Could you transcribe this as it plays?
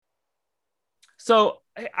So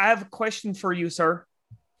I have a question for you, sir.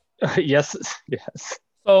 Yes, yes.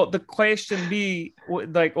 So the question be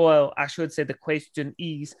like, well, I should say the question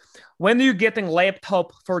is, when are you getting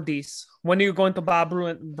laptop for this? When are you going to buy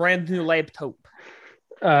a brand new laptop?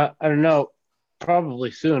 I don't know.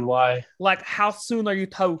 Probably soon. Why? Like, how soon are you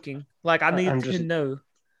talking? Like, I need I'm to just. know.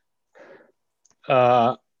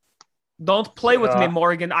 Uh, Don't play with me, uh.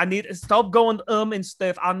 Morgan. I need stop going and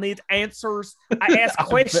stuff. I need answers. I ask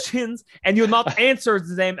questions and you not answer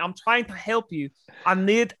them. I'm trying to help you. I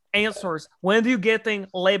need answers. When are you getting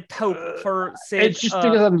laptop for said? It's just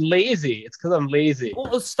because I'm lazy. It's because I'm lazy.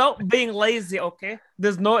 Well, stop being lazy, okay?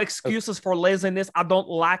 There's no excuses for laziness. I don't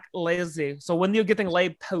like lazy. So when you're getting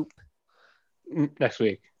laptop, Next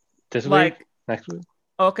week. This week. like, Next week.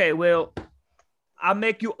 okay, well, I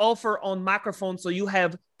make you offer on microphone so you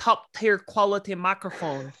have top tier quality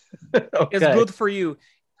microphone. It's Okay. good for you.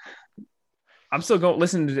 I'm still going to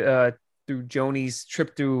listen through Joni's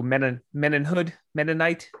trip through Mennonite,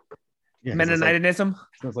 Yeah, Mennonitism.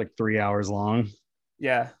 it was like 3 hours long.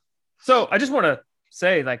 Yeah. So I just want to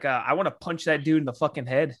say, like, I want to punch that dude in the fucking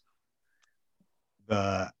head.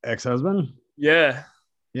 The ex-husband? Yeah.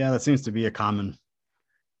 Yeah, that seems to be a common,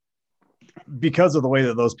 because of the way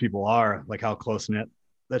that those people are, like how close-knit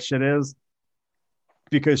that shit is.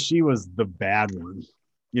 Because she was the bad one,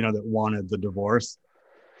 that wanted the divorce.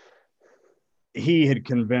 He had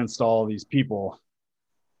convinced all these people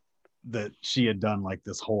that she had done like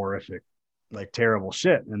this horrific, like terrible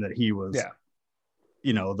shit, and that he was,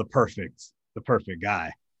 the perfect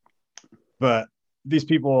guy. But these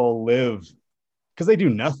people live because they do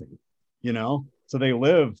nothing, so they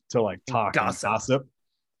live to like talk and gossip.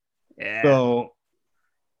 Yeah. So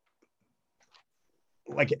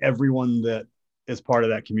like everyone that is part of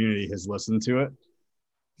that community has listened to it.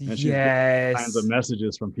 And she's getting kinds of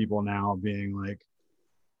messages from people now being like,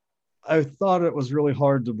 I thought it was really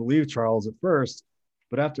hard to believe Charles at first,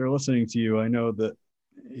 but after listening to you, I know that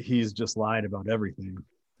he's just lied about everything.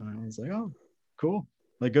 And I was like, oh, cool.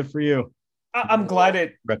 Like, good for you. I'm glad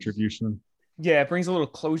it retribution. Yeah, it brings a little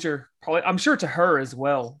closure. Probably, I'm sure, to her as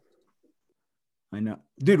well. I know.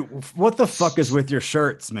 Dude, what the fuck is with your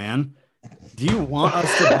shirts, man? Do you want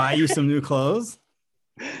us to buy you some new clothes?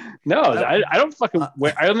 No, I don't fucking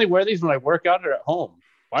wear. I only wear these when I work out or at home.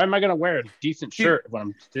 Why am I gonna wear a decent shirt when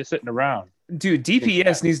I'm just sitting around? Dude,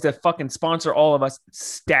 DPS needs to fucking sponsor all of us.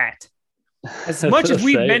 Stat. As much as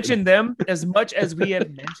we mentioned them, as much as we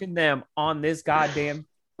have mentioned them on this goddamn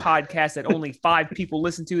podcast that only 5 people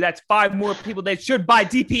listen to, that's 5 more people that should buy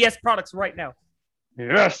DPS products right now.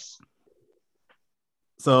 Yes.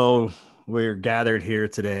 So we're gathered here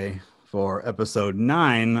today for episode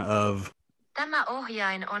 9 of Tämä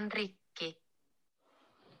ohjain on rikki.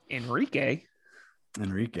 Enrique.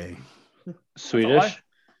 Swedish.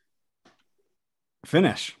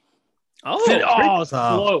 Finnish.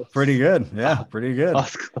 Close. Pretty good. Yeah, pretty good.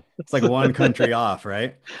 It's like one country off,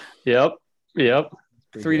 right? Yep.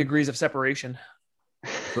 3 degrees of separation.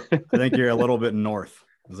 I think you're a little bit north.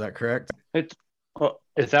 Is that correct?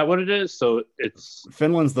 Is that what it is? So it's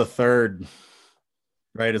Finland's the third,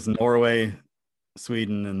 right? It's Norway,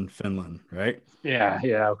 Sweden, and Finland, right? Yeah.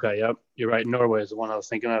 Okay. Yep. You're right. Norway is the one I was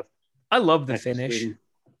thinking of. I love the Finnish.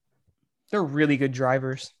 They're really good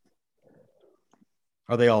drivers.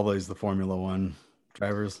 Are they always the Formula One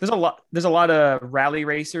drivers? There's a lot of rally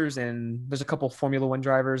racers, and there's a couple Formula One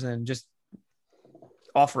drivers, and just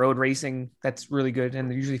off-road racing that's really good,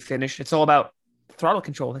 and they're usually Finnish. It's all about throttle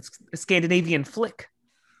control. It's a Scandinavian flick.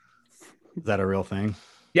 Is that a real thing?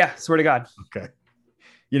 Yeah, swear to God. Okay.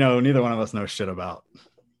 Neither one of us knows shit about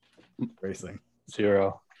racing.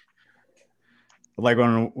 Zero. Like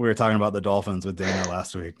when we were talking about the Dolphins with Dana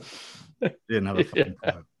last week. Didn't have a fucking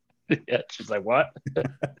clue. Yeah, she's like, what?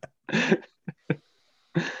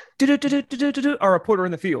 Our reporter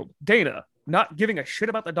in the field, Dana, not giving a shit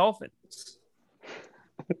about the Dolphins.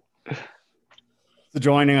 So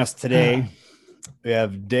joining us today, we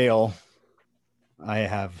have Dale. I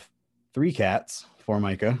have 3 cats for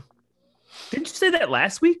Micah. Didn't you say that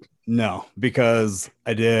last week? No, because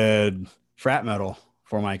I did frat metal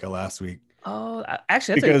for Micah last week. Oh,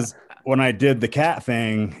 actually, because when I did the cat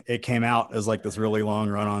thing, it came out as like this really long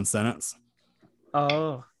run-on sentence.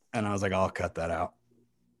 Oh. And I was like, I'll cut that out.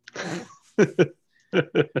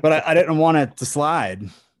 But I didn't want it to slide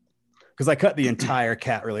because I cut the entire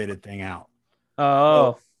cat-related thing out.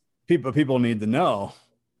 Oh. So people need to know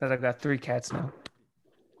that I've got 3 cats now.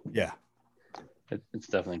 Yeah. It's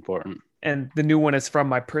definitely important. And the new one is from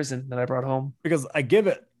my prison that I brought home. Because I give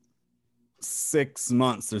it 6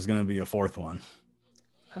 months, there's going to be a 4th one.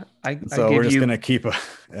 So we're just going to keep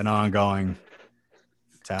an ongoing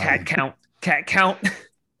tally. Cat count. cat count.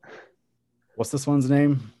 What's this one's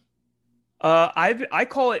name? I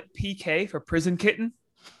call it PK for prison kitten.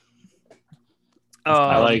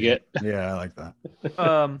 I like it. Yeah, I like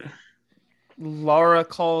that. Laura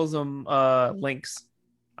calls them Lynx.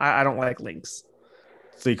 I don't like Lynx.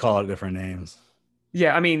 So you call it different names.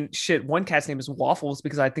 Yeah, I mean, shit. One cat's name is Waffles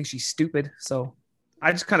because I think she's stupid. So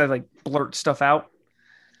I just kind of like blurt stuff out.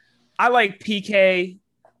 I like PK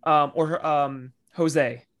or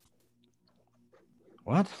Jose.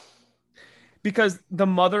 What? Because the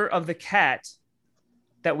mother of the cat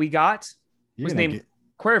that we got was named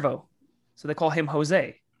Cuervo. So they call him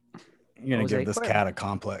Jose. You're going to give this cat a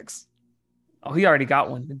complex. Oh, he already got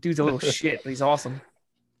one. The dude's a little shit, but he's awesome.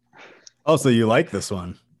 Oh, so you like this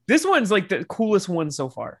one? This one's like the coolest one so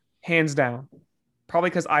far. Hands down.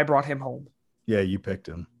 Probably because I brought him home. Yeah, you picked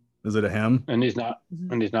him. Is it a him? And he's not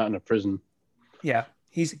in a prison. Yeah.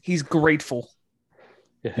 He's grateful.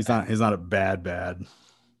 Yeah. He's not a bad.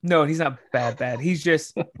 No, he's not bad. He's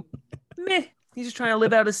just meh. He's just trying to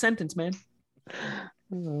live out his sentence, man.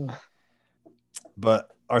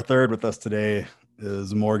 But our third with us today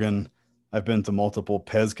is Morgan. I've been to multiple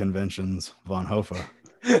Pez conventions, Von Hofa.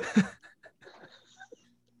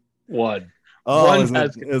 One. Oh, one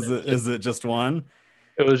is it just one?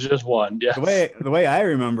 It was just one. Yeah. The way I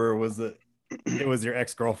remember was that it was your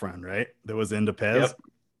ex-girlfriend, right? That was into Pez. Yep.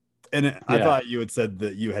 And I thought you had said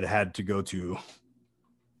that you had to go to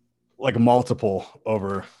like multiple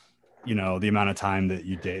over, the amount of time that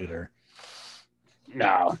you dated her.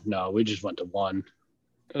 No, we just went to one.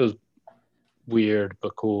 It was weird,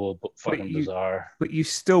 but cool, but fucking bizarre. But you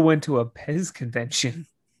still went to a Pez convention.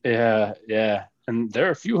 Yeah. And there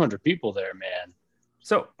are a few hundred people there, man.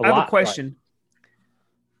 So I have a question.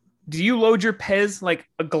 Do you load your Pez like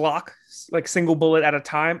a Glock, like single bullet at a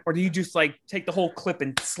time? Or do you just like take the whole clip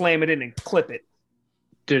and slam it in and clip it?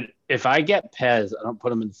 Dude, if I get Pez, I don't put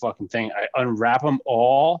them in the fucking thing. I unwrap them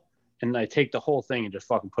all and I take the whole thing and just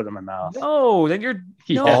fucking put them in my mouth. No, then you're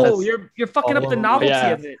fucking up the novelty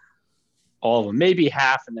of it. All of them, maybe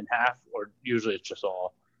half and then half, or usually it's just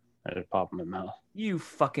all. I just pop them in my mouth. You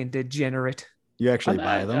fucking degenerate. You actually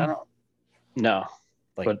buy them? No,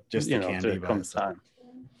 but just the candy by itself.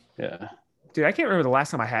 Yeah, dude, I can't remember the last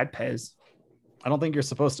time I had Pez. I don't think you're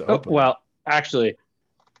supposed to open. Well, actually,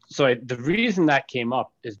 the reason that came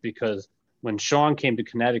up is because when Sean came to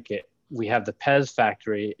Connecticut, we have the Pez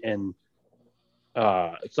factory in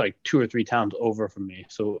it's like 2 or 3 towns over from me.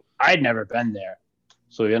 So I'd never been there.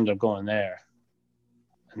 So we ended up going there.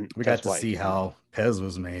 And we got to see how Pez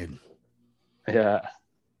was made. Yeah.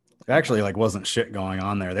 It actually wasn't shit going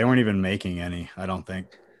on there. They weren't even making any, I don't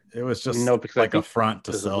think. It was just like a front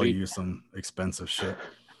to sell you some expensive shit.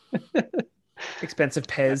 Expensive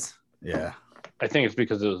Pez. Yeah. I think it's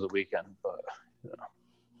because it was the weekend, but I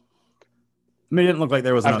mean, it didn't look like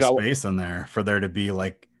there was enough space in there for there to be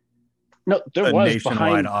there was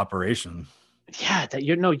nationwide operation. Yeah,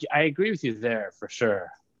 I agree with you there for sure.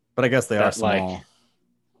 But I guess they are small.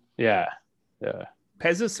 Yeah.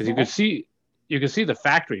 Pez is small. You could see the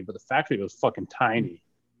factory, but the factory was fucking tiny.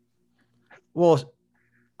 Well,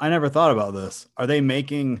 I never thought about this. Are they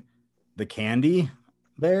making the candy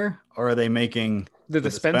there, or are they making the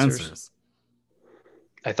dispensers?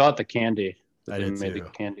 I thought the candy. I did made too. The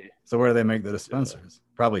candy. So where do they make the dispensers?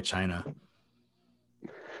 Probably China.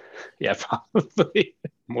 Yeah, probably.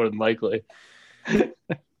 More than likely. Where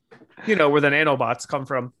the nanobots come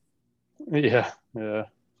from. Yeah.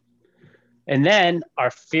 And then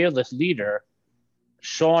our fearless leader,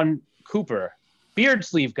 Sean Cooper, beard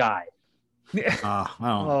sleeve guy.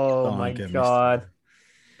 Oh my God.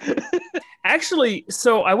 Actually,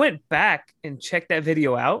 so I went back and checked that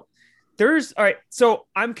video out. So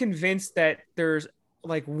I'm convinced that there's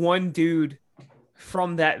one dude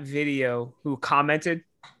from that video who commented,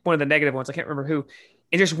 one of the negative ones, I can't remember who,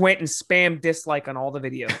 and just went and spammed dislike on all the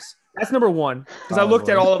videos. That's number one. Because I looked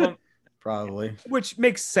at all of them. Probably. Which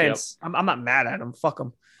makes sense. Yep. I'm not mad at him. Fuck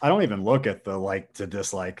him. I don't even look at the like to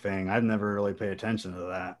dislike thing. I've never really paid attention to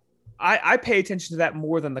that. I pay attention to that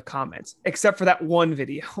more than the comments, except for that one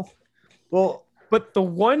video. Well, but the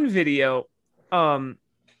one video,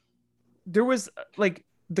 there was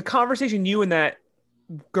the conversation you and that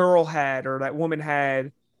girl had, or that woman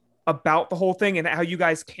had, about the whole thing and how you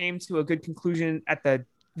guys came to a good conclusion at the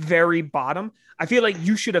very bottom. I feel like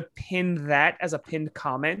you should have pinned that as a pinned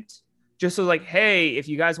comment. Just so hey, if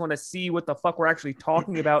you guys want to see what the fuck we're actually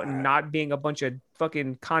talking about and not being a bunch of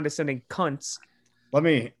fucking condescending cunts. Let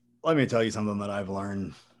me tell you something that I've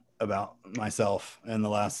learned about myself in the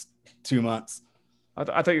last 2 months. I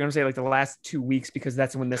thought you were going to say the last 2 weeks because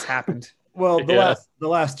that's when this happened. Well, the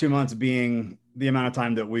last 2 months being the amount of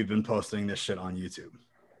time that we've been posting this shit on YouTube.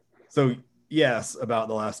 So yes, about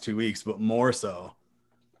the last 2 weeks, but more so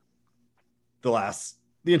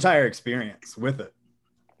the entire experience with it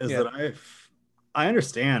is that I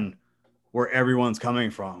understand where everyone's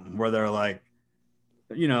coming from, where they're like,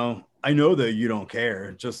 you know, I know that you don't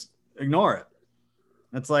care, just ignore it.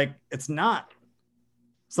 It's like, it's not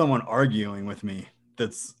someone arguing with me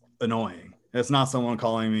that's annoying. It's not someone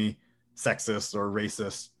calling me sexist or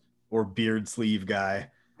racist or beard sleeve guy.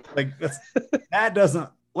 Like that doesn't,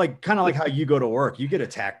 like, kind of like how you go to work, you get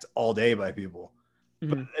attacked all day by people,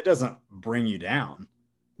 but it doesn't bring you down.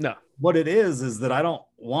 No. What it is that I don't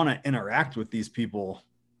want to interact with these people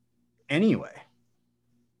anyway.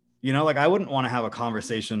 You know, like I wouldn't want to have a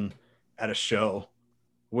conversation at a show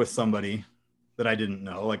with somebody that I didn't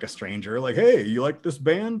know, like a stranger, like, hey, you like this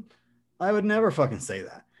band? I would never fucking say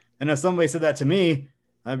that. And if somebody said that to me,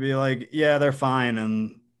 I'd be like, yeah, they're fine.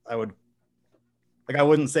 And I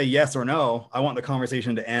wouldn't say yes or no. I want the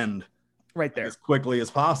conversation to end right there as quickly as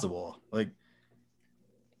possible. Like,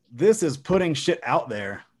 this is putting shit out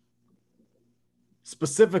there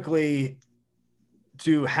specifically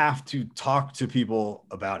to have to talk to people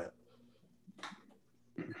about it.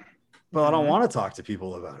 But I don't want to talk to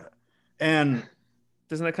people about it. And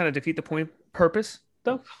doesn't that kind of defeat the purpose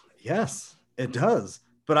though? Yes, it does.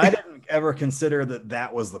 But I didn't ever consider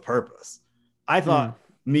that was the purpose. I thought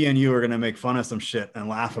me and you were going to make fun of some shit and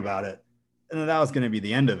laugh about it, and that was going to be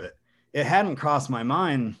the end of it. It hadn't crossed my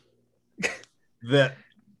mind that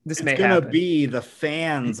this it's going to be the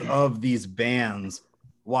fans of these bands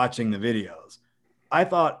watching the videos. I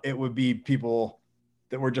thought it would be people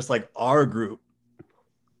that were just like our group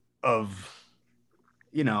of,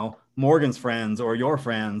 you know, Morgan's friends or your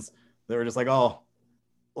friends that were just like, oh,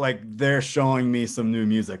 like they're showing me some new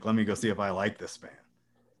music. Let me go see if I like this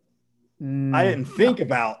band. I didn't think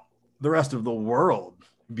about the rest of the world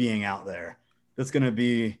being out there that's going to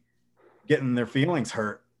be getting their feelings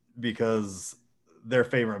hurt because their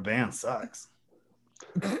favorite band sucks.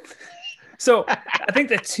 So I think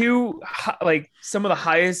the two, like some of the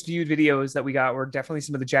highest viewed videos that we got were definitely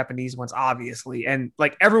some of the Japanese ones, obviously. And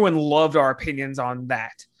like everyone loved our opinions on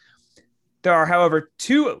that. There are, however,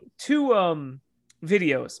 two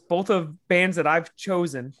videos, both of bands that I've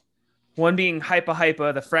chosen. One being Hypa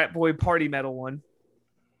Hypa, the frat boy party metal one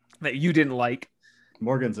that you didn't like.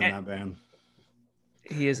 Morgan's in that band.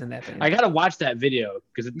 He is in that band. I gotta watch that video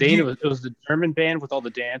because it was the German band with all the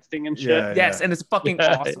dancing and shit. Yeah, yes, and it's fucking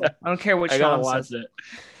awesome. I don't care what I gotta Sean watch says. it.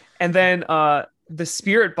 And then the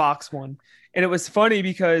Spirit Box one, and it was funny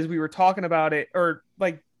because we were talking about it, or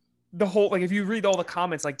like the whole, like if you read all the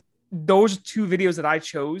comments, like those two videos that I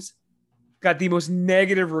chose got the most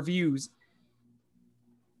negative reviews,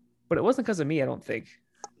 but it wasn't because of me, I don't think.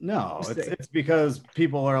 No, it's because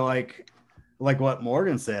people are like what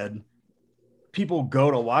Morgan said. People go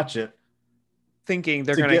to watch it thinking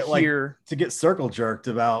they're gonna hear to get circle jerked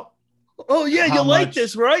about. Oh yeah, you like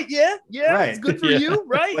this, right? Yeah, right. It's good for you,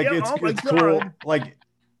 right? Like yeah. it's cool. Like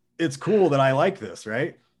it's cool that I like this,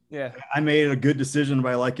 right? Yeah. I made a good decision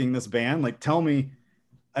by liking this band. Like, tell me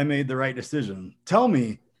I made the right decision. Tell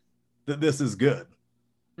me that this is good.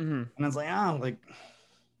 And I was like,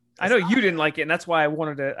 I know you didn't like it, and that's why I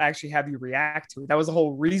wanted to actually have you react to it. That was the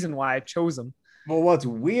whole reason why I chose them. Well, what's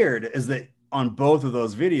weird is that on both of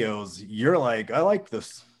those videos, you're like, I like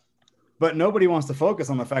this, but nobody wants to focus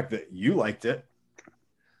on the fact that you liked it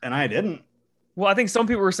and I didn't. Well, I think some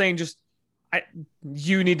people were saying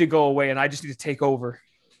you need to go away and I just need to take over.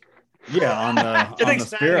 Yeah, on the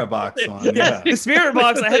Spirit Box one. Yeah, the Spirit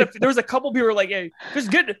Box. There was a couple people who were like, "Hey,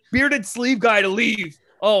 just get bearded sleeve guy to leave."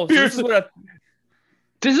 Oh, so this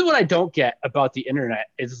is what I don't get about the internet.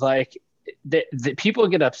 It's like the people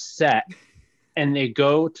get upset and they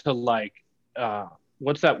go to like,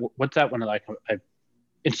 what's that one like? I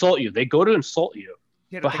insult you. They go to insult you.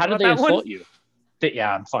 But how do they insult you?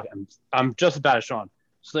 I'm just as bad as Sean.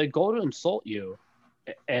 So they go to insult you,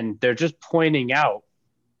 and they're just pointing out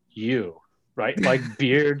you, right? Like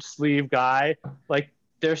beard sleeve guy. Like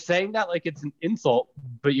they're saying that like it's an insult,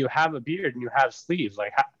 but you have a beard and you have sleeves.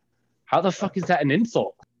 Like how the fuck is that an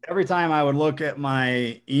insult? Every time I would look at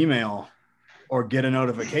my email or get a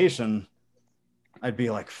notification, I'd be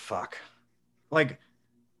like, fuck. Like,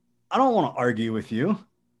 I don't want to argue with you.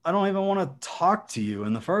 I don't even want to talk to you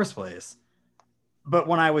in the first place. But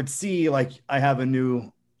when I would see, like, I have a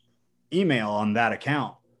new email on that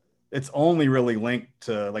account, it's only really linked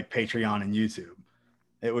to, like, Patreon and YouTube.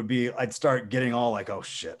 It would be, I'd start getting all like, oh,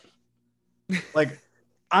 shit. Like,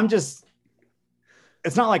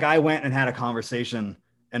 it's not like I went and had a conversation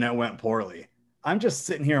and it went poorly. I'm just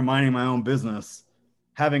sitting here minding my own business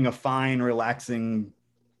having a fine, relaxing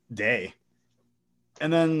day.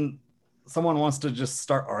 And then someone wants to just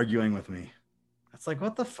start arguing with me. It's like,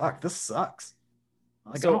 what the fuck? This sucks.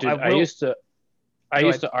 Like, Dude, I used to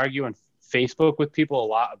argue on Facebook with people a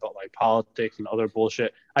lot about like politics and other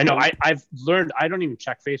bullshit. I know I've learned I don't even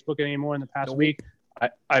check Facebook anymore in the past week.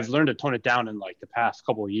 I've learned to tone it down in like the past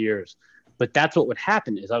couple of years. But that's what would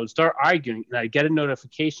happen is I would start arguing and I'd get a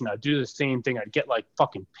notification. I'd do the same thing. I'd get like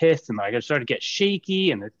fucking pissed and like I'd start to get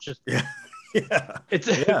shaky and it's just it's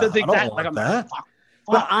the exact like I'm that. Fuck.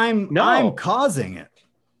 But I'm causing it.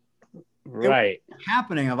 Right. It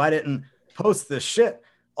happening if I didn't post this shit.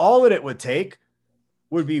 All that it would take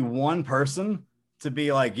would be one person to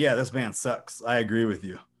be like, yeah, this band sucks. I agree with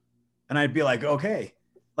you. And I'd be like, okay.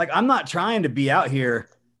 Like, I'm not trying to be out here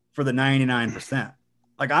for the 99%.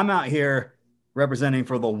 Like, I'm out here representing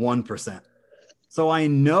for the 1%. So I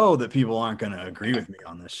know that people aren't going to agree with me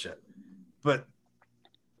on this shit. But,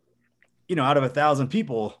 you know, out of 1,000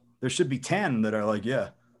 people, there should be 10 that are like, yeah,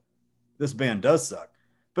 this band does suck.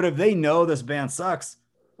 But if they know this band sucks,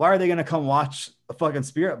 why are they going to come watch a fucking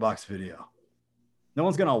Spirit Box video? No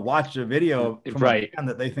one's going to watch a video from a band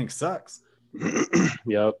that they think sucks.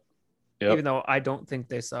 Yep. Even though I don't think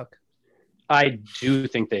they suck. I do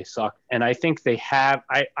think they suck. And I think they have,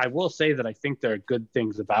 I will say that I think there are good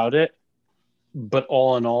things about it. But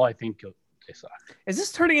all in all, I think they suck. Is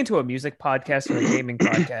this turning into a music podcast or a gaming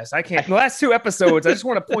podcast? I can't. The last 2 episodes, I just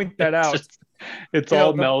want to point that out. It's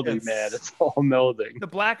all melding, man. It's all melding. The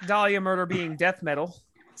Black Dahlia murder being death metal.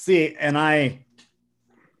 See, and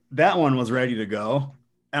that one was ready to go.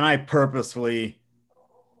 And I purposefully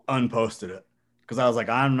unposted it because I was like,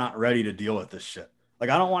 I'm not ready to deal with this shit. Like,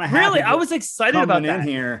 I don't want to have really. I was excited about that in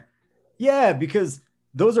here. Yeah, because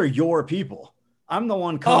those are your people. I'm the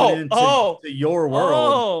one coming into your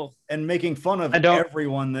world and making fun of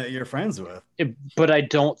everyone that you're friends with. But I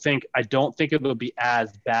don't think it will be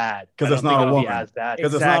as bad because it's not a woman.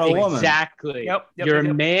 Because it's not a woman. Exactly. Yep, you're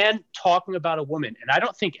a man talking about a woman, and I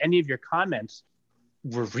don't think any of your comments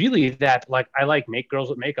were really that. Like, I like girls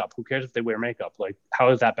with makeup. Who cares if they wear makeup? Like, how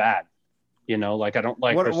is that bad? You know, like I don't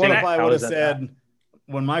like. What if I would have said?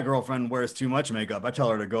 When my girlfriend wears too much makeup, I tell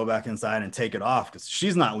her to go back inside and take it off because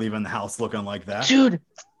she's not leaving the house looking like that. Dude,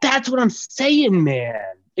 that's what I'm saying, man.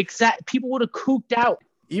 People would have cooped out.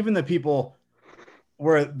 Even the people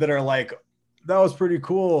that are like, that was pretty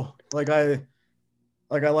cool. Like I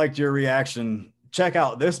liked your reaction. Check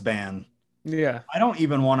out this band. Yeah. I don't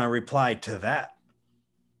even want to reply to that,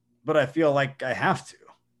 but I feel like I have to.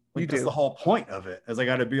 Like, that's the whole point of it. Is I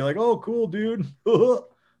got to be like, oh, cool, dude.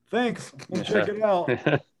 Thanks. We'll check it out.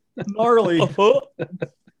 Gnarly.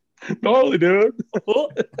 Gnarly, dude.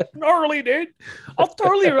 Gnarly, dude. I'll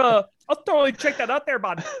totally check that out there,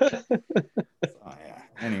 bud. Yeah.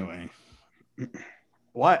 Anyway.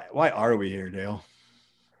 Why are we here, Dale?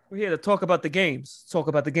 We're here to talk about the games. Talk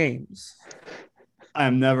about the games.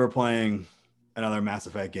 I'm never playing another Mass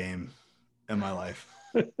Effect game in my life.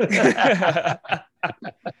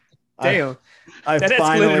 Damn. That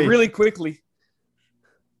escalated really quickly.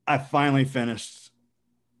 I finally finished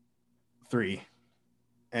 3.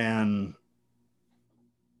 And,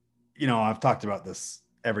 you know, I've talked about this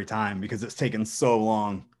every time because it's taken so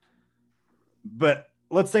long. But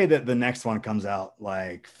let's say that the next one comes out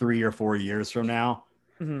like 3 or 4 years from now.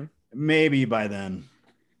 Mm-hmm. Maybe by then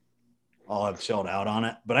I'll have chilled out on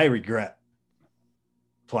it. But I regret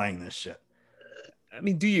playing this shit. I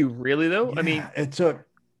mean, do you really, though? Yeah, I mean, it took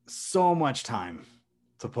so much time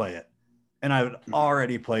to play it. And I've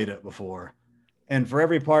already played it before. And for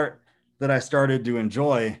every part that I started to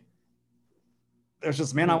enjoy, there's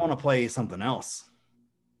just, man, I want to play something else.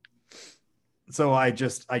 So I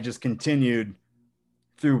just continued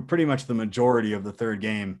through pretty much the majority of the third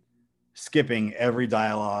game, skipping every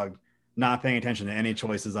dialogue, not paying attention to any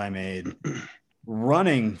choices I made,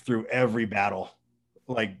 running through every battle,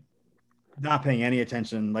 like not paying any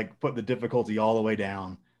attention, like put the difficulty all the way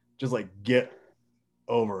down, just like get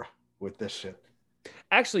over with this shit.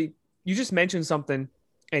 Actually, you just mentioned something,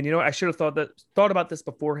 and you know, I should have thought about this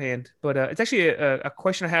beforehand, but it's actually a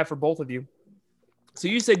question I have for both of you. So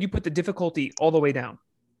you said you put the difficulty all the way down.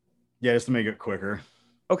 Yeah, just to make it quicker.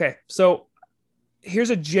 Okay, so here's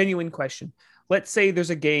a genuine question. Let's say there's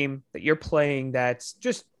a game that you're playing that's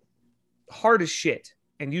just hard as shit,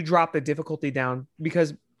 and you drop the difficulty down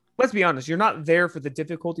because, let's be honest, you're not there for the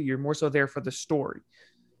difficulty. You're more so there for the story.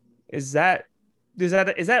 Is that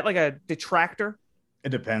like a detractor? It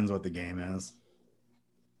depends what the game is.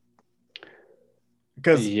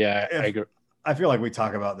 Because I agree. I feel like we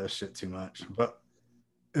talk about this shit too much. But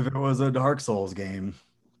if it was a Dark Souls game,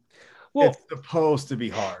 it's supposed to be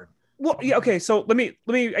hard. Well, yeah, okay. So let me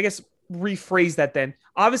I guess rephrase that then.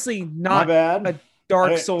 Obviously My not bad. a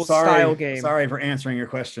Dark Souls style game. Sorry for answering your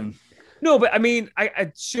question. No, but I mean,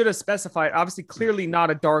 I should have specified. Obviously, clearly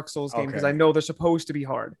not a Dark Souls game because I know they're supposed to be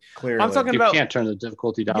hard. Clearly, I'm talking you about can't turn the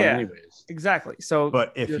difficulty down anyways. Exactly. So,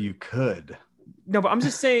 but if you could, no, but I'm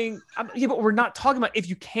just saying. Yeah, but we're not talking about if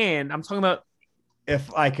you can. I'm talking about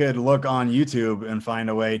if I could look on YouTube and find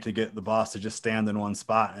a way to get the boss to just stand in one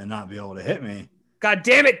spot and not be able to hit me. God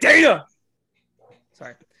damn it, Dana!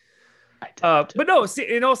 Sorry. But no,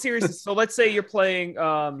 in all seriousness, so let's say you're playing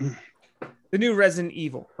the new Resident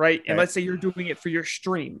Evil, right? And let's say you're doing it for your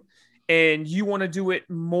stream and you want to do it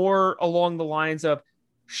more along the lines of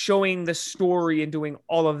showing the story and doing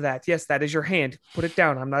all of that. Yes, that is your hand. Put it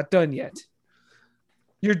down. I'm not done yet.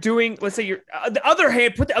 You're doing, let's say you're the other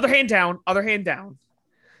hand, put the other hand down.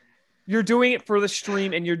 You're doing it for the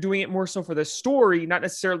stream and you're doing it more so for the story, not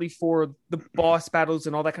necessarily for the boss battles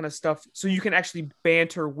and all that kind of stuff. So you can actually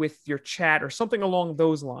banter with your chat or something along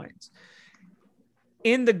those lines.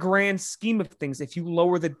 In the grand scheme of things, if you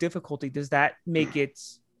lower the difficulty, does that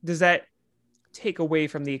take away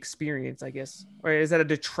from the experience, I guess? Or is that a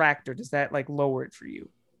detractor? Does that like lower it for you?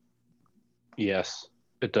 Yes,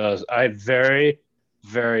 it does. I very,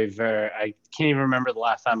 very, I can't even remember the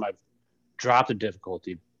last time I've dropped a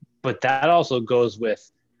difficulty. But that also goes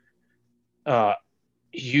with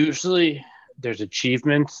usually there's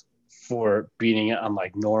achievements for beating it on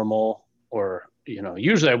like normal or,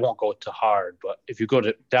 usually I won't go to hard. But if you go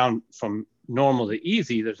down from normal to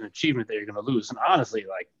easy, there's an achievement that you're going to lose. And honestly,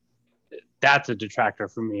 like that's a detractor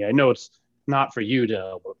for me. I know it's not for you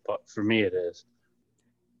to, but for me it is.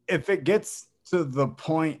 If it gets to the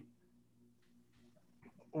point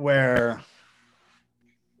where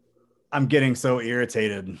I'm getting so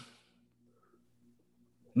irritated,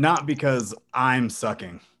 not because I'm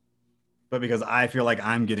sucking, but because I feel like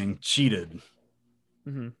I'm getting cheated.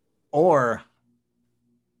 Mm-hmm. Or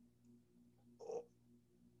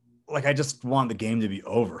like I just want the game to be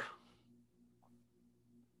over.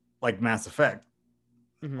 Like Mass Effect.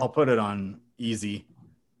 Mm-hmm. I'll put it on easy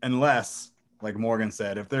unless, like Morgan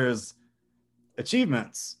said, if there's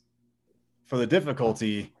achievements for the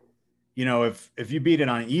difficulty, if you beat it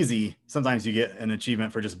on easy, sometimes you get an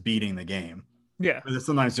achievement for just beating the game. Yeah. But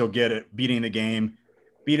sometimes you'll get it beating the game,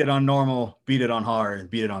 beat it on normal, beat it on hard,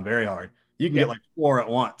 beat it on very hard. You can get like 4 at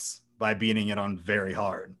once by beating it on very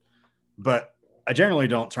hard. But I generally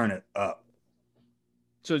don't turn it up.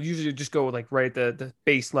 So usually you just go like right at the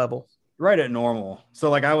base level. Right at normal. So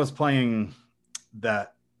like I started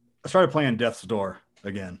playing Death's Door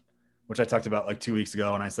again, which I talked about like 2 weeks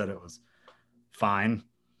ago, and I said it was fine.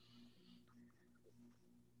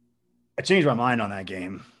 I changed my mind on that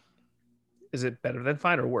game. Is it better than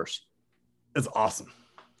fine or worse? It's awesome.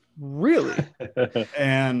 Really?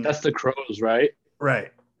 And that's the Crows, right?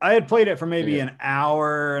 Right. I had played it for maybe an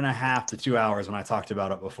hour and a half to 2 hours when I talked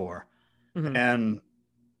about it before. Mm-hmm. And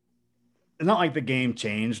it's not like the game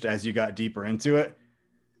changed as you got deeper into it.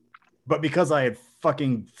 But because I had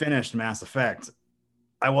fucking finished Mass Effect,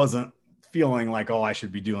 I wasn't feeling like, oh, I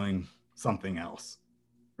should be doing something else.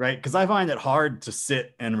 Right? Because I find it hard to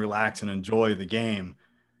sit and relax and enjoy the game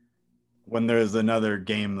when there's another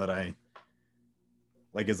game that I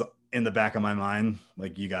like is in the back of my mind.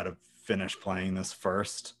 Like, you got to finish playing this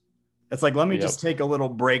first. It's like, let me just take a little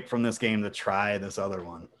break from this game to try this other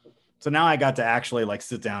one. So now I got to actually like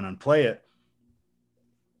sit down and play it.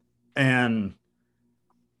 And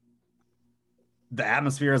the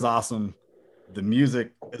atmosphere is awesome. The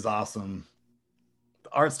music is awesome. The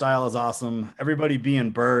art style is awesome. Everybody being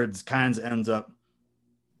birds kind of ends up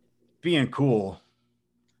being cool.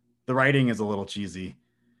 The writing is a little cheesy.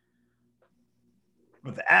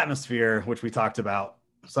 But the atmosphere, which we talked about,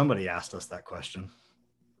 somebody asked us that question.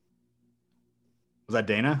 Was that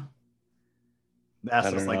Dana?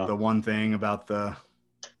 Asked us like the one thing about the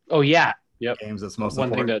games that's most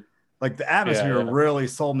important. Like the atmosphere really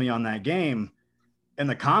sold me on that game, and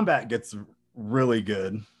the combat gets really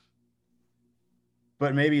good.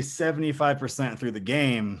 But maybe 75% through the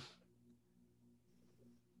game,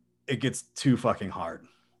 it gets too fucking hard.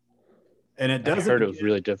 And it doesn't. I heard it was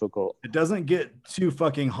really difficult. It doesn't get too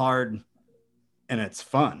fucking hard, and it's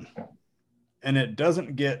fun. And it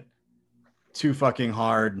doesn't get too fucking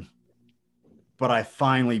hard, but I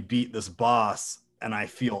finally beat this boss, and I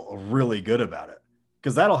feel really good about it.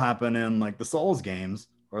 Because that'll happen in like the Souls games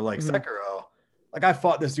or like Sekiro. Like I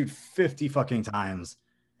fought this dude 50 fucking times,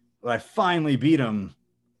 but I finally beat him,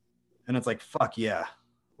 and it's like, fuck yeah,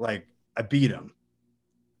 like I beat him.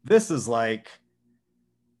 This is like,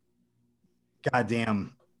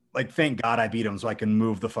 goddamn, like thank God I beat him so I can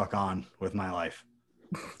move the fuck on with my life.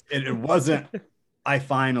 It wasn't, I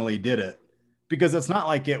finally did it, because it's not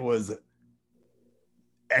like it was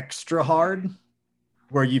extra hard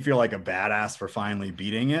where you feel like a badass for finally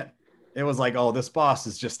beating it. It was like, oh, this boss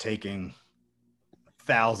is just taking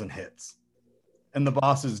 1,000 hits. And the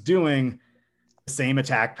boss is doing the same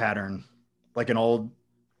attack pattern like an old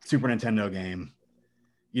Super Nintendo game.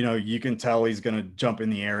 You know, you can tell he's going to jump in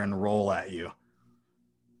the air and roll at you.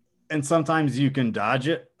 And sometimes you can dodge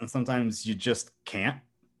it, and sometimes you just can't.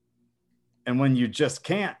 And when you just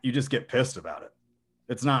can't, you just get pissed about it.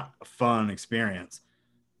 It's not a fun experience.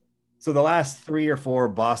 So the last 3 or 4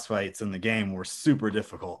 boss fights in the game were super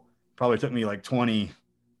difficult. Probably took me like 20,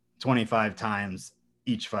 25 times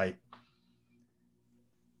each fight.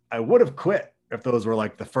 I would have quit if those were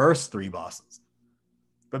like the first 3 bosses.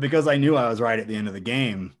 But because I knew I was right at the end of the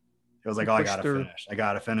game, it was like, oh, I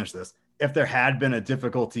got to finish this. If there had been a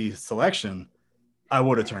difficulty selection, I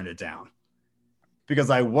would have turned it down because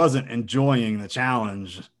I wasn't enjoying the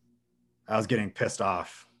challenge. I was getting pissed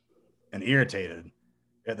off and irritated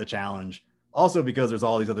at the challenge. Also, because there's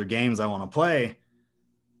all these other games I want to play.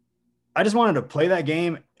 I just wanted to play that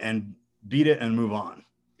game and beat it and move on.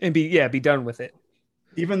 And be done with it.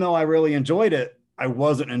 Even though I really enjoyed it, I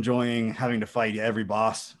wasn't enjoying having to fight every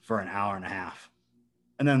boss for an hour and a half.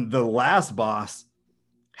 And then the last boss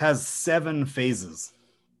has 7 phases.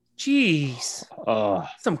 Jeez.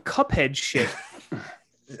 Some Cuphead shit.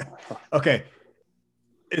 Okay.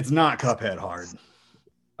 It's not Cuphead hard.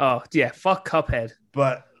 Oh, yeah. Fuck Cuphead.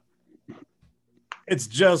 But it's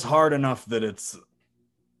just hard enough that it's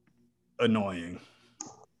annoying.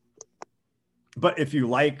 But if you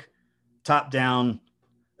like top-down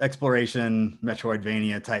exploration,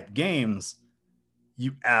 Metroidvania type games,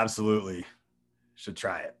 you absolutely should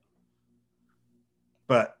try it.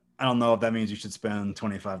 But I don't know if that means you should spend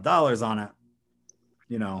 $25 on it.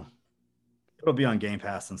 You know, it'll be on Game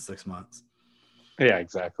Pass in 6 months. Yeah,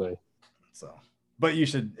 exactly. So, but you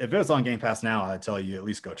should, if it was on Game Pass now, I'd tell you at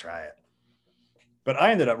least go try it. But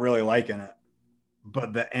I ended up really liking it.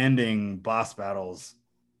 But the ending boss battles,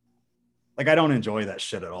 like, I don't enjoy that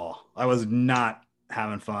shit at all. I was not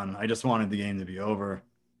having fun. I just wanted the game to be over.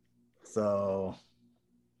 So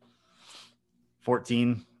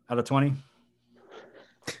 14 out of 20.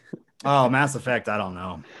 Oh, Mass Effect. I don't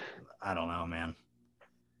know, man.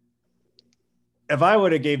 If I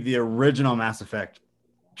would have gave the original Mass Effect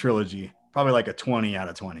trilogy probably like a 20 out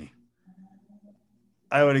of 20,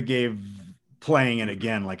 I would have gave playing it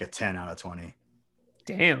again like a 10 out of 20.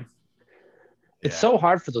 Damn. It's so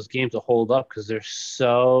hard for those games to hold up because they're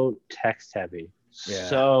so text heavy. Yeah.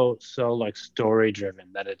 So like story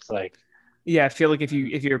driven that it's like, yeah, I feel like if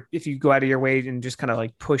you go out of your way and just kind of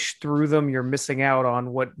like push through them, you're missing out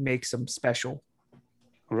on what makes them special.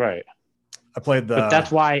 Right. I played but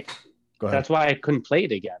that's why I couldn't play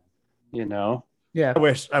it again, you know? Yeah.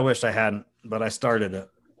 I wish I hadn't, but I started it,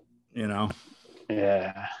 you know?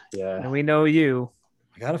 Yeah. And we know you.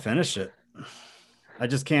 I gotta finish it. I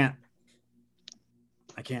just can't.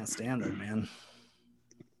 I can't stand it, man.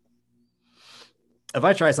 If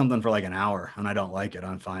I try something for like an hour and I don't like it,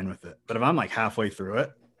 I'm fine with it. But if I'm like halfway through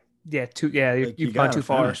it, you've gone too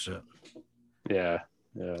far. It. Yeah.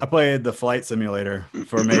 I played the flight simulator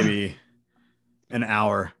for maybe an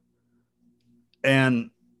hour.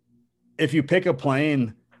 And if you pick a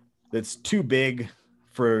plane that's too big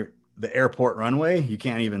for the airport runway, you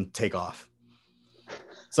can't even take off.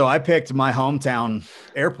 So I picked my hometown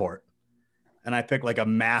airport and I picked like a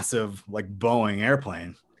massive like Boeing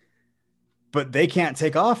airplane. But they can't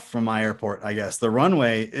take off from my airport, I guess. The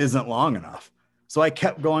runway isn't long enough. So I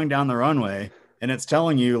kept going down the runway and it's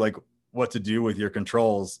telling you like what to do with your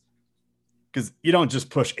controls because you don't just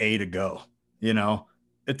push A to go, you know,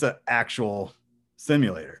 it's an actual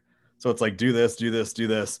simulator. So it's like, do this.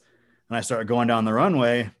 And I started going down the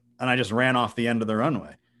runway and I just ran off the end of the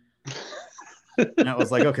runway. And I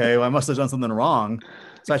was like, okay, well, I must have done something wrong.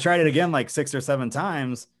 So I tried it again like 6 or 7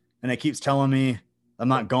 times and it keeps telling me I'm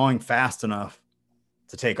not going fast enough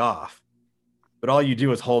to take off. But all you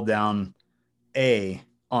do is hold down A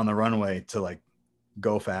on the runway to like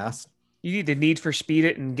go fast. You need to Need for Speed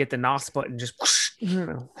it and get the NOS button just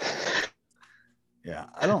Yeah,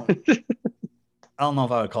 I don't know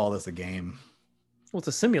if I would call this a game. Well, it's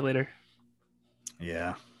a simulator.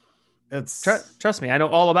 Yeah. It's trust me, I know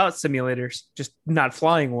all about simulators, just not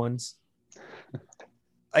flying ones.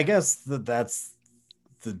 I guess that's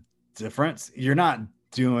the difference. You're not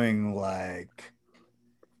doing like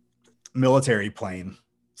military plane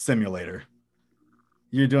simulator.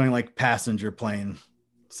 You're doing like passenger plane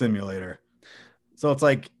simulator. So it's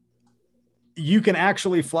like you can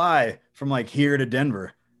actually fly from like here to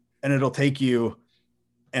Denver and it'll take you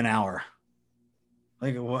an hour.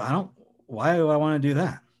 Like, well, why do I want to do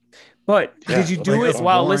that? But did you do it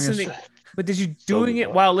while listening? But did you doing it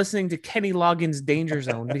while listening to Kenny Loggins' Danger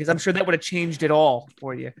Zone? Because I'm sure that would have changed it all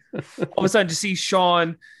for you. All of a sudden, to see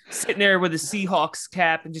Sean sitting there with a Seahawks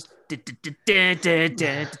cap and just.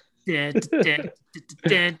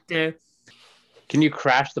 Can you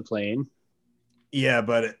crash the plane? Yeah,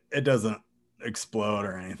 but it doesn't explode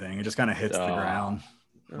or anything. It just kind of hits the ground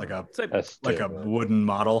like a wooden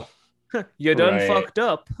model. You done fucked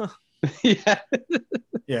up. Yeah.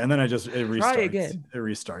 Yeah, and then it restarts. Try again. It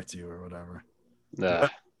restarts you or whatever.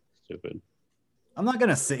 Stupid. I'm not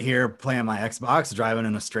gonna sit here playing my Xbox, flying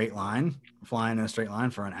in a straight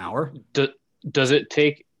line for an hour. Does it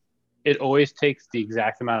take? It always takes the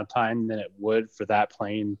exact amount of time that it would for that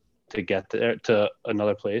plane to get there to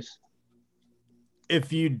another place.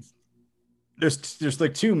 If you there's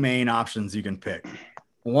like two main options you can pick.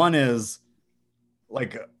 One is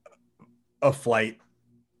like a flight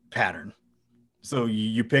pattern. So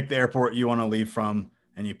you pick the airport you want to leave from,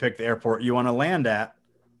 and you pick the airport you want to land at,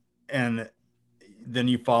 and then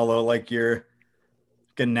you follow like your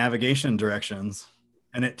navigation directions,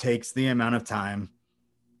 and it takes the amount of time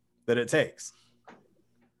that it takes.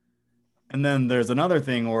 And then there's another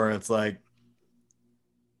thing where it's like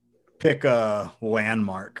pick a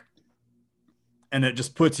landmark, and it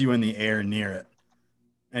just puts you in the air near it,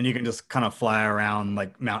 and you can just kind of fly around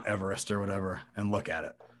like Mount Everest or whatever and look at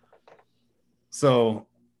it. So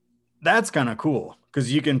that's kind of cool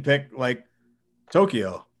because you can pick like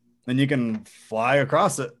Tokyo, and you can fly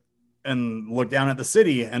across it and look down at the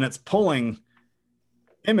city, and it's pulling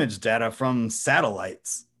image data from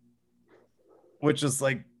satellites, which is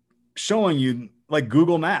like showing you like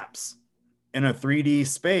Google Maps in a 3D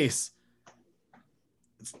space.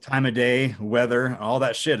 It's time of day, weather, all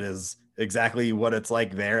that shit is exactly what it's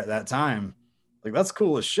like there at that time. Like, that's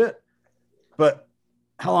cool as shit. But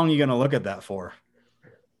how long are you going to look at that for?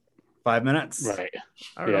 5 minutes? Right.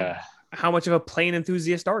 I don't know. How much of a plane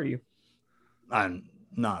enthusiast are you? I'm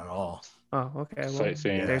not at all. Oh, okay. Well,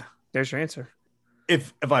 Sightseeing. there's your answer.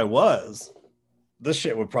 If I was, this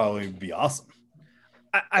shit would probably be awesome.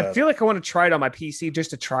 I feel like I want to try it on my PC just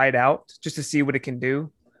to try it out, just to see what it can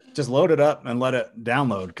do. Just load it up and let it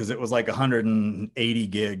download, because it was like 180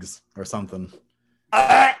 gigs or something.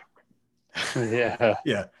 Yeah.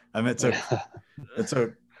 Yeah. I mean, it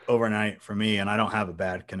took overnight for me, and I don't have a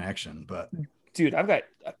bad connection, but dude, I've got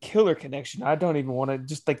a killer connection. I don't even want to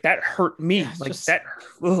just like that hurt me. Yeah, like that.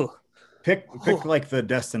 Ugh. Pick like the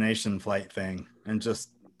destination flight thing and just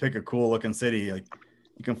pick a cool looking city. Like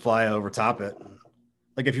you can fly over top it.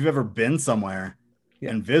 Like if you've ever been somewhere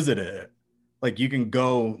and visited it, like you can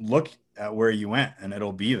go look at where you went and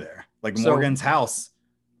it'll be there. Like Morgan's house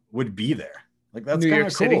would be there. Like that's kind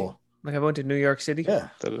of cool. Like I went to New York City. Yeah.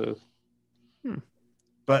 That is.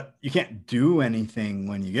 But you can't do anything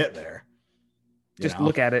when you get there. Just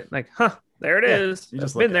look at it. Like, there it is. You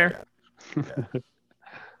just been there.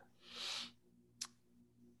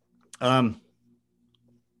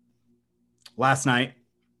 Last night,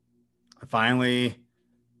 I finally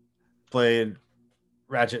played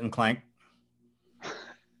Ratchet and Clank.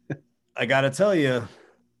 I gotta tell you,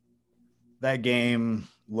 that game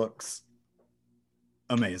looks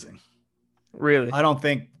amazing. Really? I don't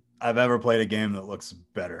think I've ever played a game that looks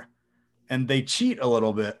better. And they cheat a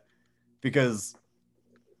little bit because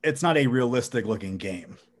it's not a realistic looking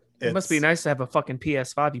game. It must be nice to have a fucking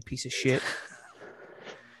PS5, you piece of shit.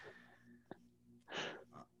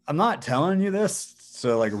 I'm not telling you this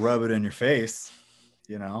to like rub it in your face.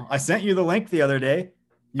 You know, I sent you the link the other day.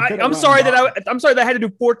 I'm sorry that I had to do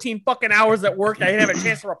 14 fucking hours at work. I didn't have a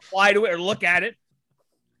chance to reply to it or look at it.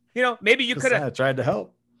 You know, maybe you could have tried to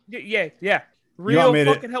help. Yeah. Real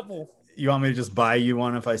fucking helpful. You want me to just buy you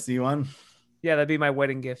one if I see one? Yeah, that'd be my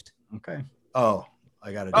wedding gift. Okay. Oh,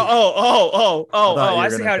 I got it. I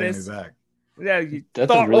see how it is. Yeah, you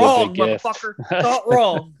thought really wrong, motherfucker. Thought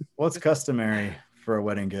wrong. What's customary for a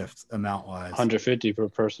wedding gift amount wise? 150 per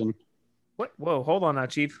person. What? Whoa, hold on now,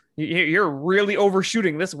 Chief. You're really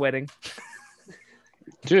overshooting this wedding.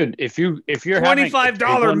 Dude, if you're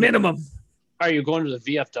 $25 minimum. Are you going to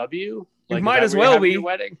the VFW? Like, you might as well be. Your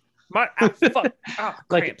wedding? Fuck.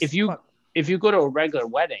 Like if you go to a regular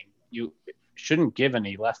wedding, you shouldn't give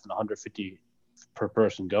any less than 150 per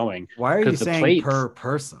person going. Why are you saying per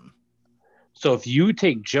person? So if you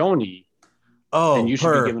take Joni, then you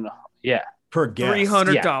should be given per guest,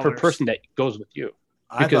 $300 per person that goes with you.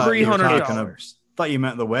 I thought $300. Thought you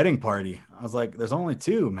meant the wedding party. I was like, there's only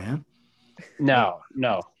two, man. No.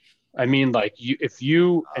 I mean, like if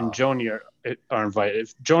you and Joni are invited,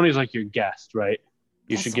 if Joni's like your guest, right?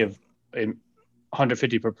 You should give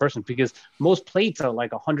 150 per person because most plates are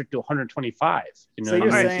like 100 to 125. You know, So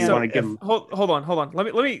you're saying, saying you want to give them. Hold on.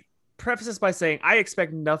 Let me preface this by saying I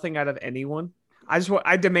expect nothing out of anyone.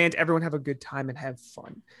 I demand everyone have a good time and have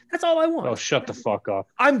fun. That's all I want. Oh, shut the fuck up.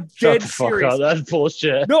 I'm Shut dead the fuck serious. up. That's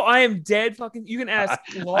bullshit. No, I am dead fucking. You can ask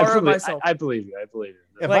Laura myself. I believe you. I believe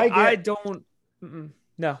you. I don't.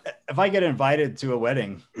 No. If I get invited to a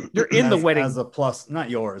wedding, You're in the wedding as a plus, not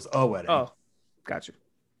yours, a wedding. Oh, gotcha.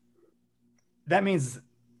 That means,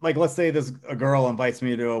 like, let's say a girl invites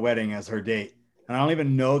me to a wedding as her date, and I don't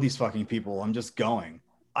even know these fucking people. I'm just going.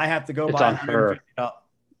 I have to go It's buy on her.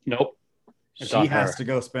 Nope. She has to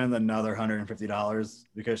go spend another $150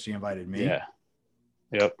 because she invited me. Yeah.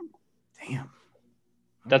 Yep. Damn.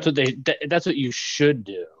 That's what you should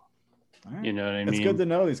do. Right. You know what I mean? It's good to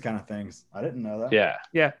know these kind of things. I didn't know that. Yeah.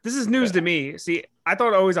 Yeah. This is news to me. See, I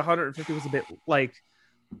thought always 150 was a bit like,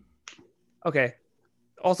 okay.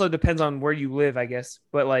 Also depends on where you live, I guess.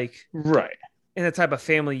 But like, right. In the type of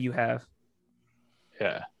family you have.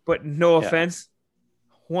 Yeah. But no offense,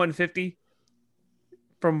 150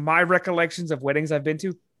 from my recollections of weddings I've been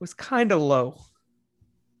to was kind of low.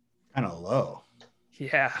 Kind of low.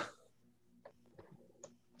 Yeah.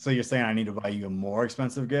 So you're saying I need to buy you a more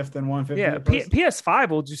expensive gift than 150? Yeah, PS5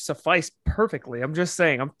 will just suffice perfectly. I'm just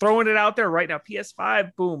saying. I'm throwing it out there right now.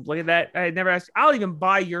 PS5, boom. Look at that. I never asked. I'll even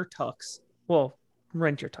buy your tux. Well,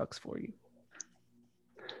 rent your tux for you.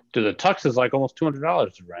 Dude, the tux is like almost $200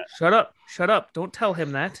 to rent. Shut up. Don't tell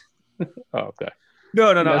him that. Oh, okay. No.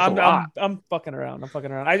 I'm fucking around.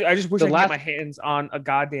 I just wish I could get my hands on a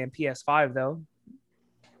goddamn PS5 though.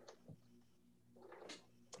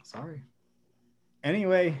 Sorry.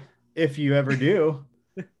 Anyway, if you ever do,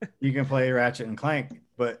 you can play Ratchet and Clank,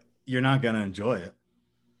 but you're not going to enjoy it.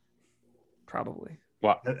 Probably.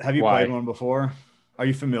 What? Have you played one before? Are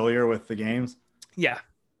you familiar with the games? Yeah.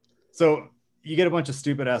 So you get a bunch of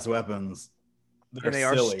stupid ass weapons. And they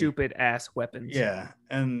are stupid ass weapons. Yeah.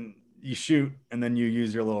 And you shoot and then you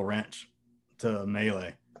use your little wrench to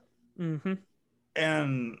melee. Mm-hmm.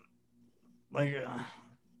 And like,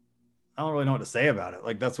 I don't really know what to say about it.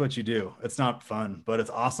 Like, that's what you do. It's not fun, but it's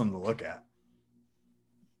awesome to look at.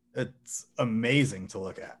 It's amazing to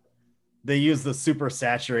look at. They use the super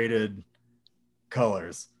saturated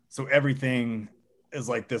colors. So everything is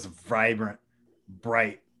like this vibrant,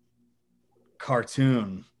 bright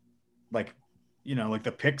cartoon, like, you know, like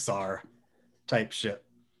the Pixar type shit.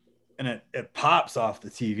 And it pops off the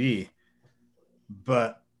TV.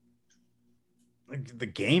 But like, the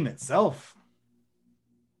game itself,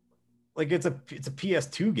 like it's a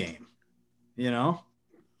PS2 game, you know?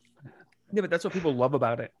 Yeah, but that's what people love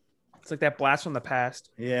about it. It's like that blast from the past.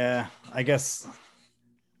 Yeah, I guess,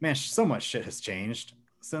 man, so much shit has changed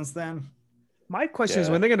since then. My question is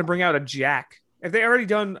when they're going to bring out a Jack. If they already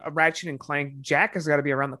done a Ratchet and Clank, Jack has got to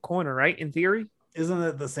be around the corner, right? In theory. Isn't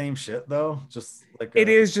it the same shit though? Just like it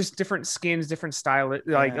is just different skins, different style.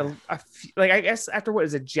 Like, I guess after what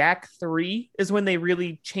is it, Jack 3 is when they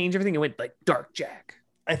really changed everything. It went like Dark Jack.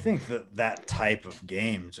 I think that type of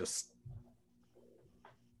game it just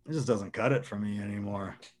doesn't cut it for me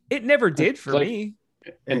anymore. It never did for me.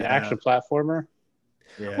 An action platformer.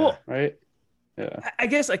 Yeah. Well, right. Yeah. I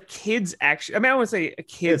guess a kid's action. I mean, I wouldn't say a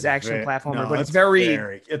kid's action platformer, but it's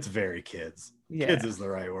very kids. Yeah. Kids is the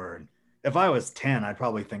right word. If I was 10, I'd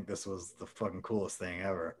probably think this was the fucking coolest thing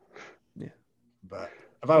ever. Yeah. But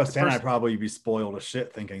if I was 10, I'd probably be spoiled as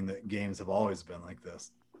shit thinking that games have always been like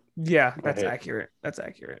this. Yeah, that's accurate. That's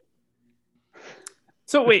accurate.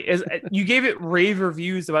 So wait, you gave it rave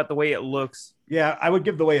reviews about the way it looks. Yeah, I would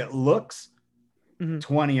give the way it looks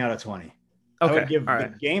 20 out of 20. Okay. I would give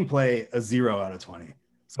the gameplay a 0 out of 20.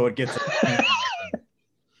 So it gets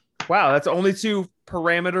Wow, that's only 2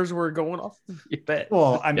 parameters we're going off.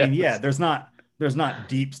 Well, I mean, there's not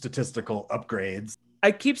deep statistical upgrades.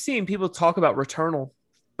 I keep seeing people talk about Returnal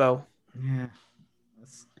though. Yeah.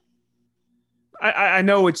 I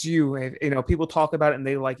know it's you. You know, people talk about it and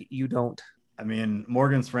they like it. You don't. I mean,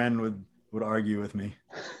 Morgan's friend would argue with me,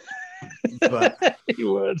 but he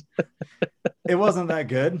would. It wasn't that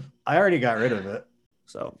good. I already got rid of it.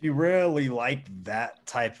 So if you really like that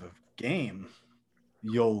type of game,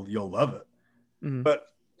 you'll love it. Mm-hmm. But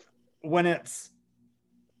when it's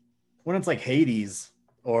like Hades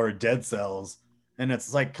or Dead Cells, and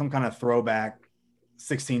it's like some kind of throwback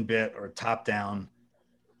 16-bit or top-down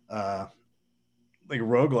like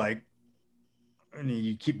roguelike, and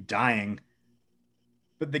you keep dying,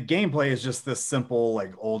 but the gameplay is just this simple,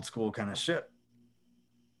 like old school kind of shit.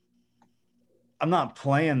 I'm not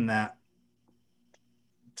playing that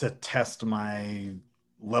to test my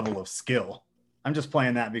level of skill. I'm just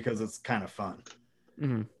playing that because it's kind of fun.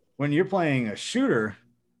 Mm-hmm. when you're playing a shooter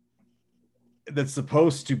that's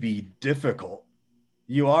supposed to be difficult,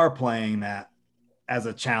 you are playing that as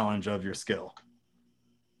a challenge of your skill.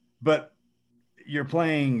 But you're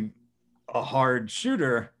playing a hard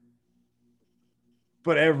shooter,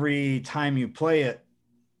 but every time you play it,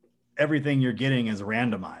 everything you're getting is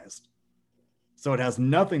randomized. So it has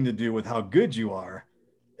nothing to do with how good you are.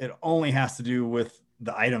 It only has to do with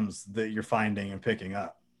the items that you're finding and picking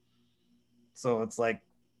up. So it's like,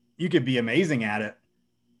 you could be amazing at it.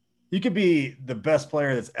 You could be the best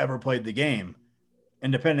player that's ever played the game.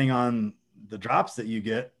 And depending on the drops that you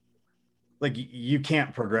get, like, you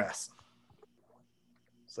can't progress.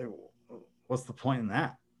 So what's the point in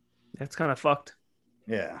that? That's kind of fucked.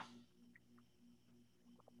 Yeah.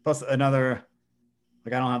 Plus another,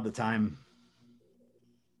 like, I don't have the time.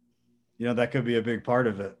 You know, that could be a big part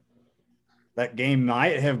of it. That game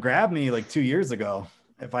might have grabbed me like 2 years ago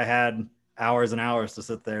if I had hours and hours to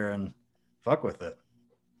sit there and fuck with it.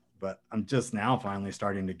 But I'm just now finally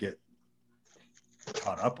starting to get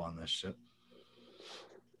caught up on this shit.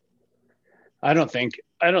 I don't think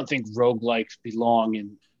roguelikes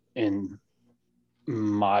belong in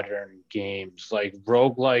modern games. Like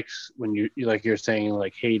roguelikes, when you like you're saying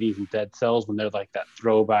like Hades and Dead Cells, when they're like that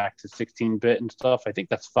throwback to 16-bit and stuff, I think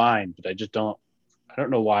that's fine, but I don't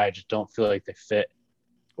know why, I just don't feel like they fit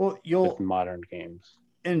with modern games.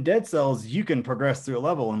 In Dead Cells, you can progress through a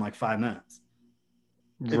level in like 5 minutes.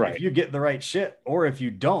 Right. If you get the right shit, or if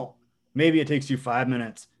you don't, maybe it takes you 5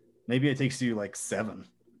 minutes, maybe it takes you like 7,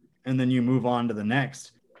 and then you move on to the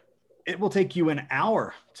next. It will take you an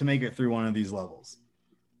hour to make it through one of these levels.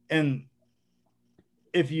 And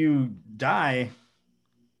if you die,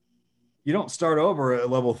 you don't start over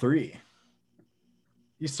at level 3.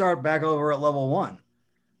 You start back over at level 1.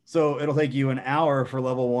 So it'll take you an hour for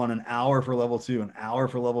level 1, an hour for level 2, an hour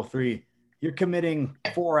for level 3. You're committing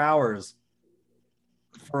 4 hours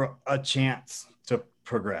for a chance to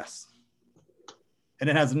progress. And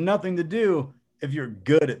it has nothing to do if you're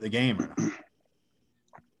good at the game or not.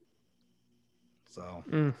 So,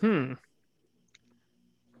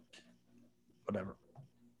 whatever.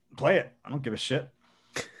 Play it. I don't give a shit.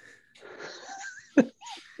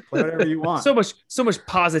 Play whatever you want. So much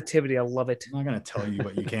positivity. I love it. I'm not going to tell you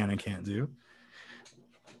what you can and can't do.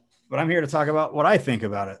 But I'm here to talk about what I think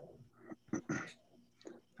about it.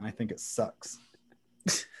 And I think it sucks.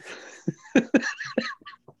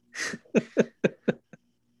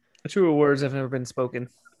 Truer words have never been spoken.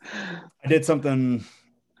 I did something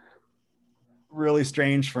really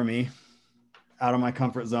strange for me, out of my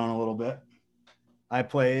comfort zone a little bit. I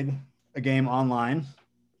played a game online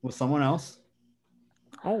with someone else.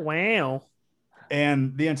 Oh, wow.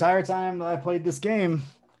 And the entire time that I played this game,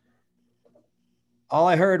 all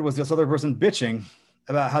I heard was this other person bitching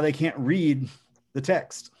about how they can't read the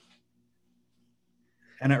text.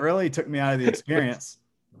 And it really took me out of the experience.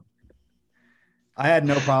 I had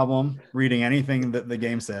no problem reading anything that the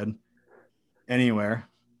game said anywhere.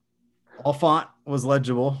 All font was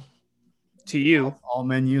legible. To you. All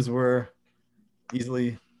menus were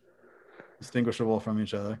easily distinguishable from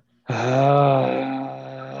each other.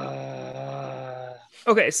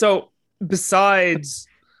 Okay, so besides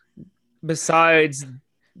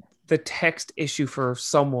the text issue for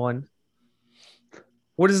someone,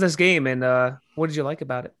 what is this game, and what did you like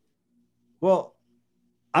about it? Well,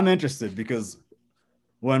 I'm interested because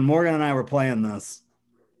when Morgan and I were playing this,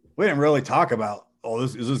 we didn't really talk about,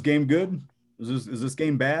 is this game good? Is this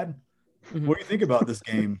game bad? Mm-hmm. What do you think about this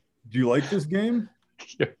game? Do you like this game?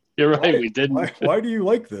 You're right. We didn't. Why do you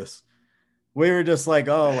like this? We were just like,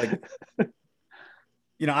 I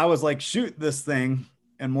was like, shoot this thing.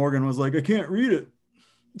 And Morgan was like, I can't read it.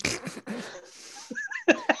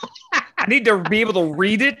 I need to be able to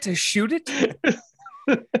read it to shoot it.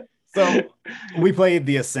 So we played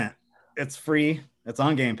the Ascent. It's free. It's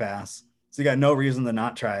on Game Pass. So you got no reason to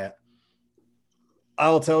not try it. I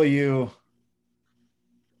will tell you,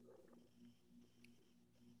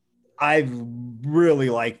 I've really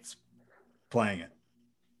liked playing it.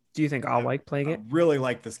 Do you think I'll like playing it? I really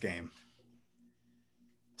like this game.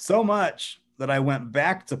 So much that I went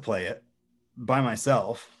back to play it by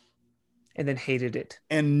myself. And then hated it.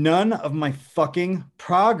 And none of my fucking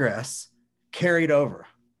progress carried over.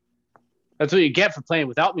 That's what you get for playing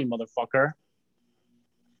without me, motherfucker.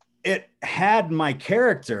 It had my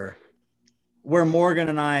character where Morgan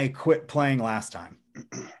and I quit playing last time.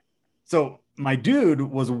 So my dude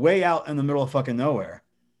was way out in the middle of fucking nowhere,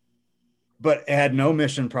 but it had no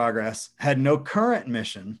mission progress, had no current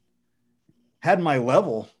mission, had my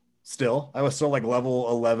level still. I was still like level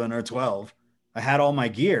 11 or 12. I had all my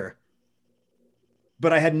gear,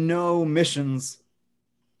 but I had no missions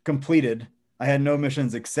completed. I had no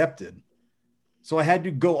missions accepted. So I had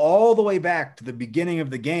to go all the way back to the beginning of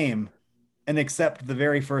the game and accept the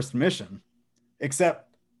very first mission. Except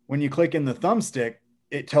when you click in the thumbstick,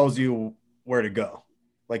 it tells you where to go.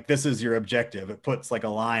 Like, this is your objective. It puts like a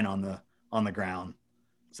line on the ground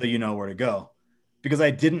so you know where to go. Because I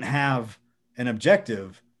didn't have an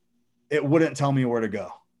objective, it wouldn't tell me where to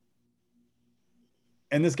go.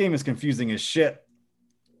 And this game is confusing as shit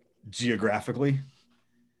geographically.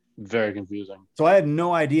 Very confusing. So I had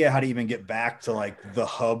no idea how to even get back to like the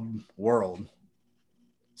hub world.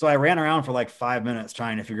 So I ran around for like 5 minutes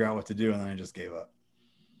trying to figure out what to do, and then I just gave up.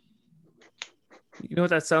 You know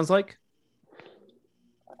what that sounds like?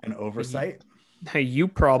 An oversight? Hey, you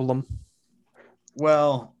problem.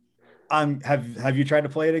 Well, have you tried to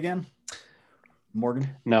play it again, Morgan?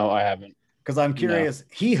 No, I haven't. Because I'm curious. No.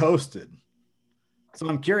 He hosted, so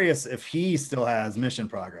I'm curious if he still has mission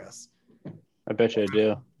progress. I bet you I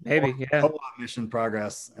do. Maybe, yeah. Co-op mission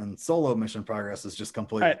progress and solo mission progress is just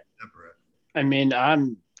completely separate. I mean,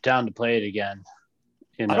 I'm down to play it again.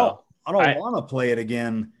 You know, I don't want to play it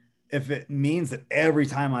again if it means that every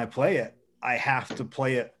time I play it, I have to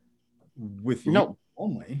play it with you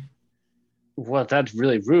only. Well, that's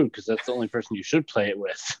really rude because that's the only person you should play it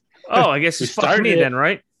with. Oh, I guess you started me then,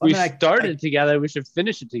 right? We started together. We should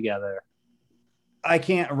finish it together. I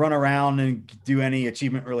can't run around and do any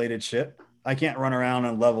achievement related shit. I can't run around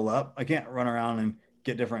and level up. I can't run around and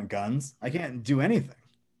get different guns. I can't do anything.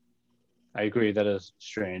 I agree. That is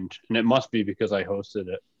strange. And it must be because I hosted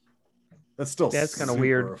it. That's kind of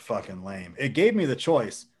weird. Fucking lame. It gave me the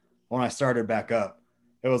choice when I started back up.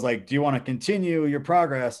 It was like, do you want to continue your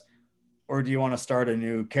progress or do you want to start a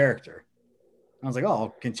new character? I was like, oh,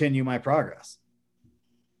 I'll continue my progress.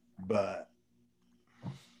 But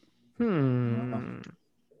it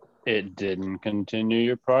didn't continue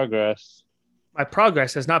your progress. My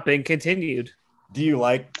progress has not been continued. Do you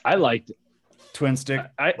like? I liked it. Twin stick,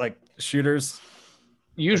 like shooters.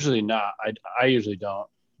 Usually not. I usually don't.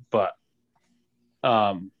 But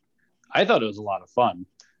I thought it was a lot of fun.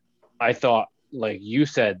 I thought, like you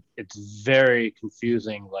said, it's very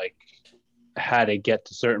confusing. Like how to get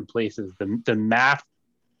to certain places. The map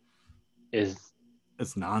is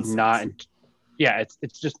nonsense.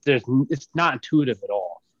 It's not intuitive at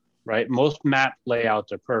all. Right? Most map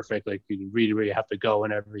layouts are perfect. Like you can read where you have to go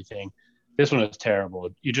and everything. This one is terrible.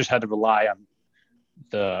 You just had to rely on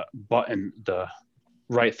the button, the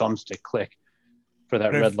right thumbstick click for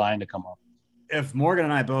that red line to come up. If Morgan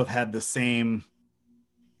and I both had the same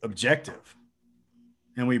objective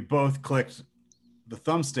and we both clicked the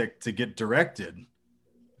thumbstick to get directed,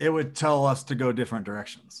 it would tell us to go different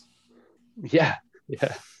directions. Yeah.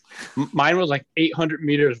 Mine was like 800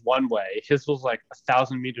 meters one way. His was like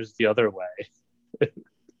 1,000 meters the other way.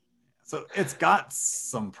 So it's got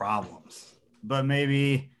some problems, but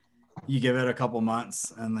maybe you give it a couple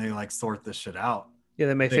months and they like sort this shit out. Yeah,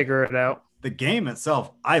 they may figure it out. The game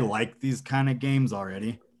itself, I like these kind of games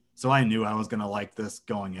already. So I knew I was going to like this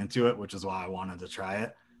going into it, which is why I wanted to try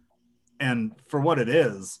it. And for what it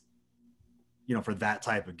is, you know, for that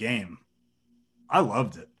type of game, I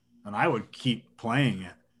loved it and I would keep playing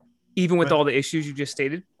it. Even with all the issues you just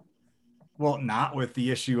stated? Well, not with the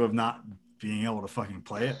issue of not being able to fucking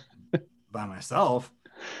play it by myself.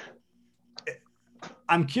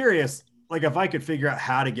 I'm curious, like if I could figure out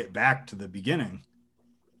how to get back to the beginning,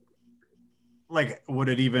 like would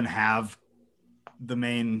it even have the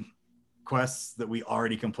main quests that we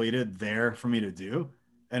already completed there for me to do?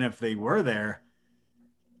 And if they were there,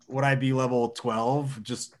 would I be level 12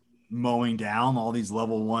 just mowing down all these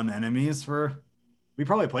level 1 enemies we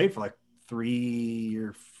probably played for like 3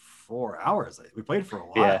 or 4 hours. We played for a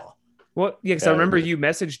while. Yeah. Well, yeah, because I remember you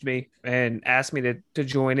messaged me and asked me to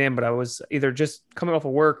join in, but I was either just coming off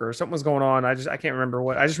of work or something was going on. I can't remember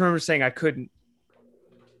what. I just remember saying I couldn't.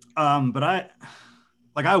 But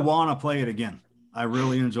I want to play it again. I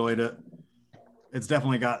really enjoyed it. It's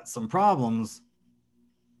definitely got some problems.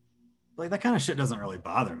 Like that kind of shit doesn't really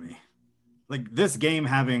bother me. Like this game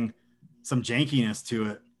having some jankiness to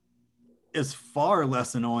it is far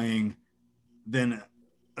less annoying than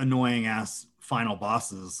annoying ass final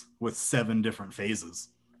bosses with 7 different phases,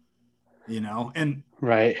 you know? And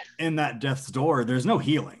right in that Death's Door, there's no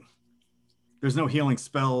healing. There's no healing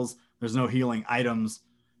spells. There's no healing items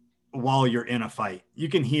while you're in a fight. You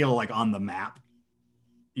can heal like on the map.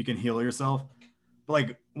 You can heal yourself. But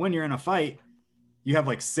like when you're in a fight, you have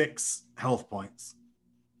like 6 health points.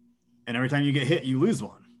 And every time you get hit, you lose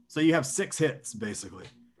 1. So you have 6 hits basically.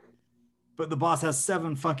 But the boss has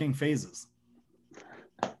 7 fucking phases.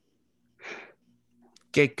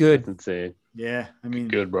 Get good. That's insane. Yeah, I mean,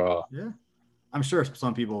 good, bro. Yeah, I'm sure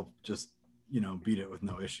some people just, beat it with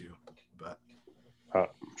no issue, but.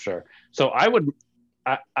 Sure. So I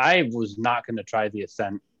was not going to try the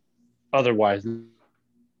Ascent otherwise.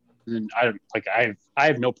 I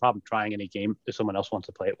have no problem trying any game if someone else wants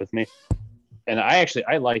to play it with me. And I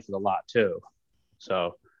liked it a lot too.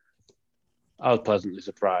 So I was pleasantly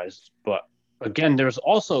surprised. But again, there's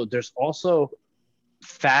also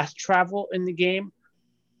fast travel in the game.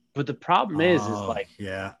 But the problem is like,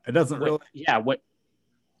 yeah, it doesn't really. Yeah. What?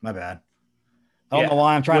 My bad. I don't know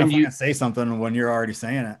why I'm trying to say something when you're already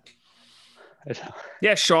saying it.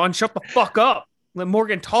 Yeah, Sean, shut the fuck up. Let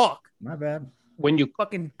Morgan talk. My bad. When you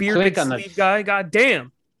fucking bearded sleeve guy,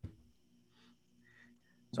 goddamn.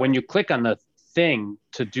 When you click on the thing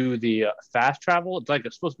to do the fast travel,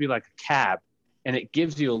 it's supposed to be like a cab, and it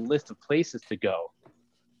gives you a list of places to go,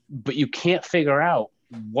 but you can't figure out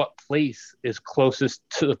what place is closest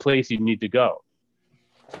to the place you need to go.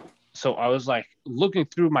 So I was like looking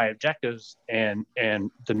through my objectives and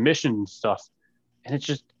the mission stuff, and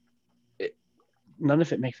none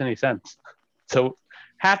of it makes any sense. So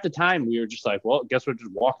half the time we were just like, well, guess we're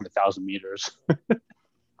just walking 1,000 meters.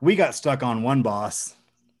 We got stuck on one boss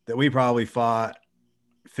that we probably fought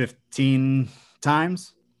 15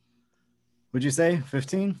 times. Would you say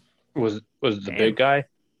 15? Was it the big guy?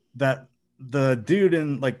 That the dude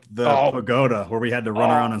in like the pagoda where we had to run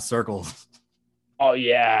around in circles. Oh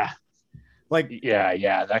yeah.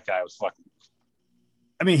 Yeah, that guy was fucking.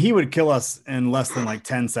 I mean, he would kill us in less than like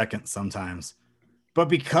 10 seconds sometimes. But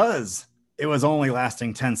because it was only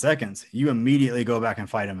lasting 10 seconds, you immediately go back and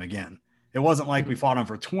fight him again. It wasn't like we fought him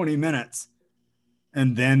for 20 minutes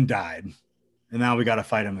and then died. And now we got to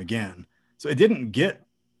fight him again. So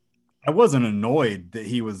I wasn't annoyed that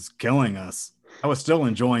he was killing us. I was still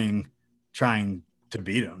enjoying trying to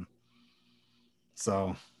beat him.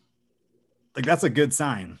 So that's a good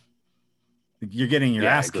sign. You're getting your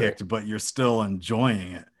ass kicked, but you're still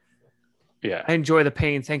enjoying it. Yeah. I enjoy the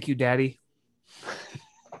pain. Thank you, Daddy.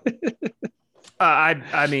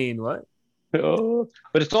 I mean, what? Oh,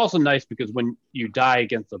 but it's also nice because when you die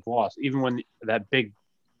against the boss, even when that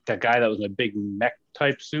guy that was in a big mech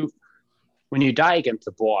type suit, when you die against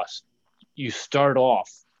the boss, you start off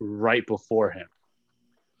right before him.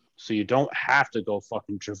 So you don't have to go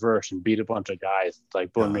fucking traverse and beat a bunch of guys. It's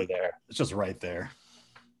like, boom, you're there. It's just right there.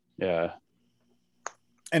 Yeah.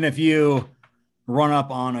 And if you run up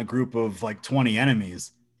on a group of like 20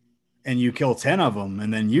 enemies and you kill 10 of them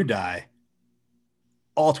and then you die,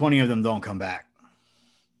 all 20 of them don't come back.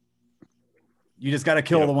 You just got to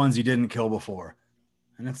kill the ones you didn't kill before.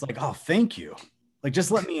 And it's like, oh, thank you. Like,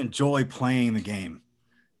 just let me enjoy playing the game.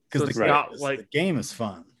 Because the game is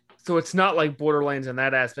fun. So it's not like Borderlands in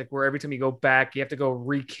that aspect where every time you go back, you have to go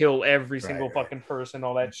re-kill every single fucking person,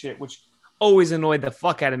 all that shit, which always annoyed the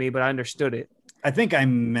fuck out of me, but I understood it. I think I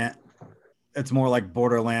meant it's more like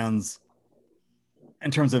Borderlands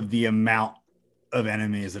in terms of the amount of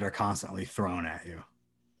enemies that are constantly thrown at you.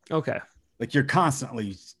 Okay. Like you're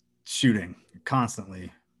constantly shooting, you're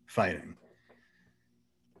constantly fighting.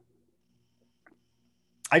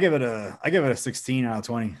 I give it a 16 out of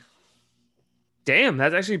 20. Damn,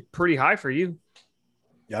 that's actually pretty high for you.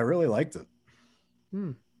 Yeah, I really liked it.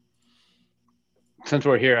 Since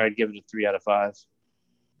we're here, I'd give it a 3 out of 5.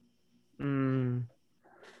 The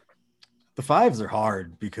 5s are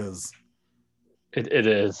hard because it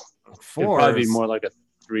is. 4 it'd probably be more like a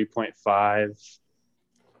 3.5.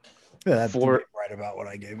 Yeah, that's 4 right about what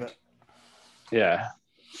I gave it. Yeah,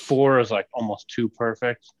 4 is like almost too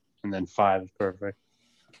perfect, and then 5 is perfect.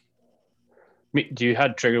 Do you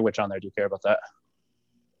have Trigger Witch on there? Do you care about that?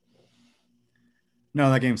 No,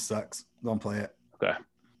 that game sucks. Don't play it. Okay.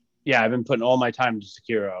 Yeah, I've been putting all my time into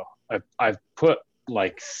Sekiro. I've put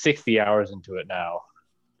like 60 hours into it now.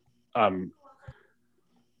 I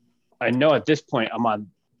know at this point I'm on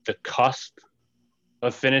the cusp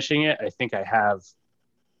of finishing it. I think I have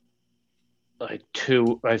like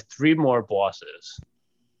 3 more bosses.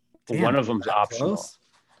 Damn, one of them's optional. Close?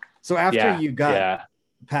 So after you got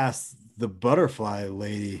past the butterfly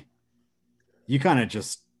lady, you kind of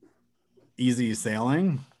just easy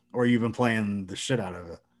sailing, or you've been playing the shit out of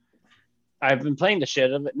it? I've been playing the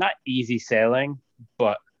shit out of it. Not easy sailing,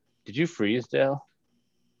 but did you freeze, Dale?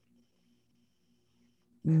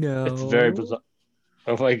 No. It's very bizarre.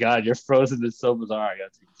 Oh my god, you're frozen. It's so bizarre. I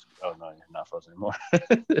got to. Oh no, you're not frozen anymore.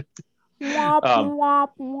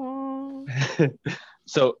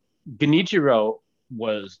 So Genichiro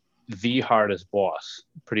was the hardest boss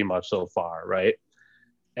pretty much so far, right?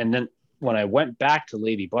 And then when I went back to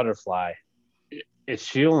Lady Butterfly,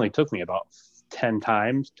 she only took me about 10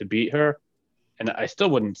 times to beat her, and I still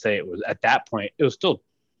wouldn't say it was at that point. It was still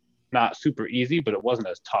not super easy, but it wasn't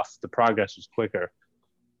as tough. The progress was quicker.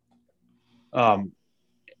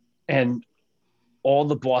 And all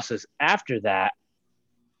the bosses after that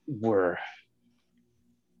were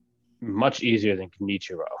much easier than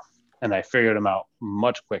Kenichiro, and I figured them out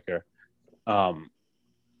much quicker.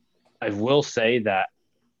 I will say that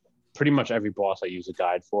pretty much every boss I use a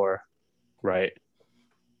guide for, right?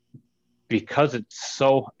 Because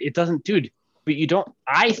it doesn't, dude, but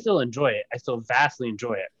I still enjoy it. I still vastly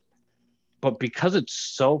enjoy it. But because it's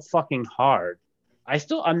so fucking hard,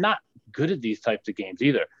 I'm not good at these types of games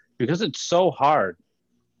either. Because it's so hard,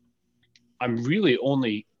 I'm really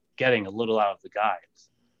only getting a little out of the guides,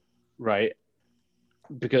 right?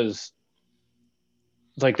 Because,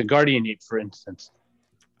 like the Guardian Ape, for instance,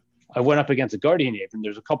 I went up against a Guardian Ape, and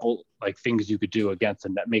there's a couple like things you could do against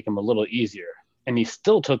him that make him a little easier. And he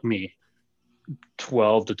still took me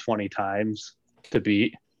 12 to 20 times to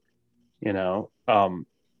beat, you know.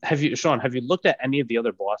 Sean, have you looked at any of the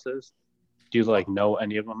other bosses? Do you like know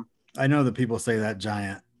any of them? I know that people say that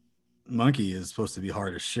giant monkey is supposed to be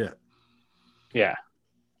hard as shit. Yeah.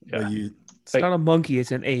 But it's not a monkey,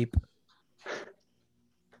 it's an ape.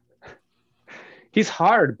 He's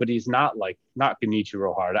hard, but he's not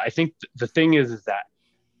Genichiro hard. I think the thing is that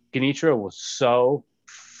Genichiro was so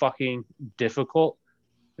fucking difficult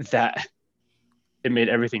that it made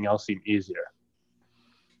everything else seem easier.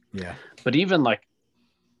 Yeah. But even like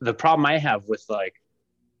the problem I have with like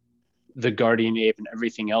the Guardian Ape and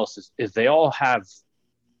everything else is they all have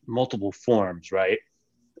multiple forms, right?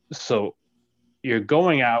 So you're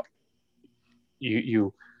going out,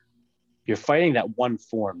 you're fighting that one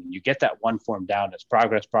form, and you get that one form down. It's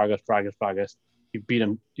progress. You beat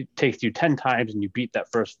him. It takes you 10 times, and you beat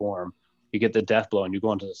that first form. You get the death blow, and you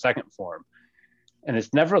go into the second form. And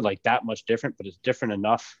it's never like that much different, but it's different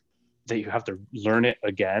enough that you have to learn it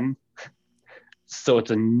again. So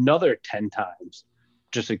it's another 10 times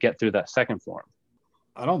just to get through that second form.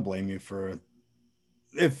 I don't blame you for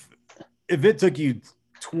if it took you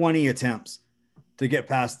 20 attempts to get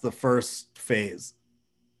past the first phase,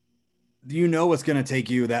 you know it's going to take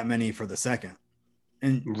you that many for the second.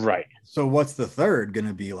 And right. So what's the third going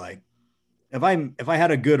to be like? If I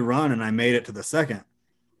had a good run and I made it to the second,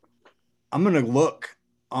 I'm going to look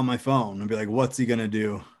on my phone and be like, what's he going to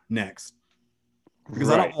do next? Because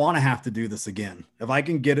I don't want to have to do this again. If I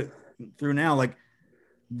can get it through now, like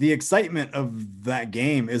the excitement of that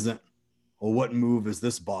game isn't, well, what move is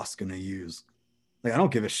this boss going to use? Like, I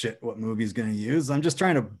don't give a shit what move he's going to use. I'm just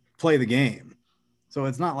trying to play the game. So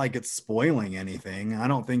it's not like it's spoiling anything. I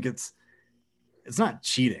don't think it's not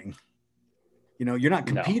cheating. You know, you're not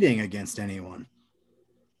competing against anyone.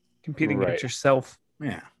 Competing against yourself.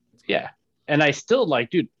 Yeah. Yeah. And I still like,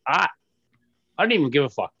 dude, I don't even give a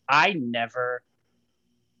fuck.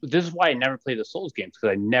 This is why I never played the Souls games,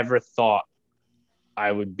 because I never thought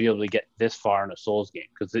I would be able to get this far in a Souls game,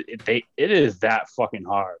 because it is that fucking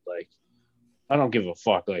hard. Like, I don't give a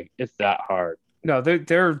fuck. Like, it's that hard. No,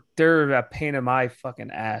 they're a pain in my fucking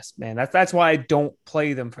ass, man. That's why I don't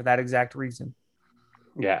play them, for that exact reason.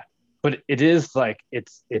 Yeah, but it is like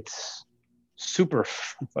it's super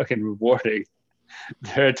fucking rewarding.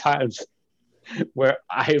 There are times where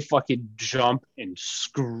I fucking jump and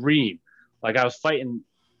scream. Like I was fighting.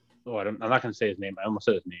 Oh, I'm not gonna say his name. I almost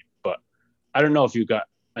said his name, but I don't know if you got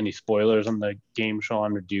any spoilers on the game,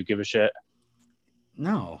 Sean, or do you give a shit?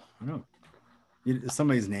 No, I don't.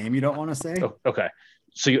 Somebody's name you don't want to say? Oh, okay.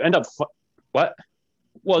 So you end up what? Well,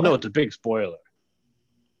 what? No, it's a big spoiler.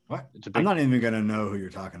 What? I'm not even gonna know who you're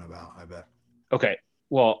talking about. I bet. Okay.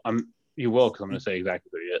 Well, you will, because I'm gonna say exactly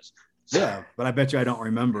who he is. So, yeah, but I bet you I don't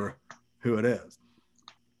remember who it is.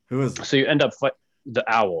 Who is it? So you end up the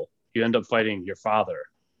owl. You end up fighting your father.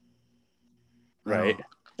 Right.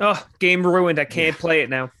 Oh, game ruined. I can't play it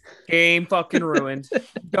now. Game fucking ruined.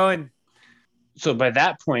 Done. So by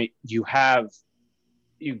that point, you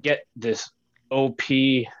get this OP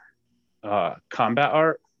combat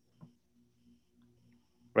art,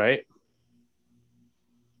 right?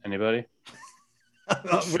 Anybody?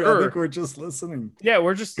 Sure. I think we're just listening. Yeah,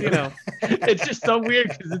 we're just, It's just so weird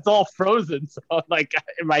because it's all frozen. So I'm like,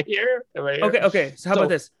 am I here? Okay. So how about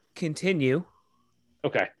this? Continue.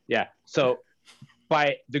 Okay, yeah. So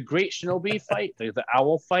by the Great Shinobi fight, the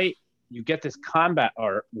owl fight, you get this combat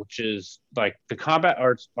art, which is like the combat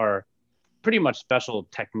arts are pretty much special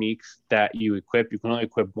techniques that you equip. You can only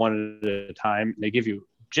equip one at a time. They give you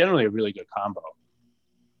generally a really good combo.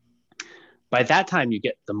 By that time, you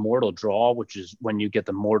get the Mortal Draw, which is when you get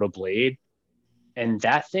the Mortal Blade. And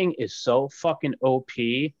that thing is so fucking OP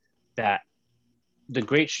that the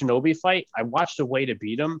Great Shinobi fight, I watched a way to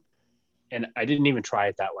beat him, and I didn't even try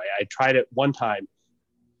it that way. I tried it one time,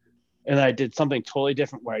 and I did something totally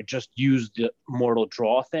different where I just used the mortal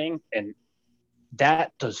draw thing, and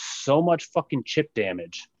that does so much fucking chip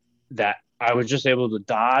damage that I was just able to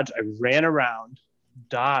dodge. I ran around,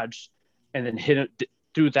 dodged, and then hit it,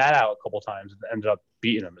 threw that out a couple times, and ended up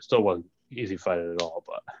beating him. It still wasn't easy fight at all,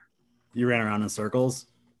 but You ran around in circles.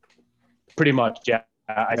 pretty much, yeah.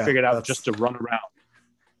 I Yeah, figured out just to run around.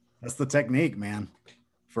 That's the technique, man,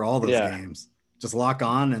 for all those games. Just lock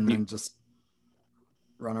on and then just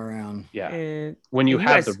run around. Yeah. And when you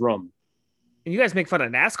have guys, the room. And you guys make fun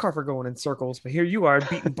of NASCAR for going in circles, but here you are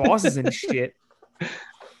beating bosses and shit.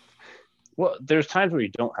 Well, there's times where you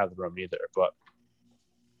don't have the room either, but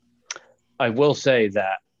I will say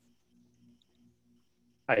that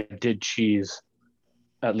I did cheese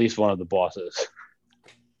at least one of the bosses.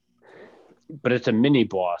 But it's a mini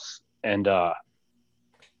boss, and I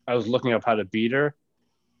was looking up how to beat her,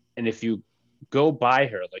 and if you go by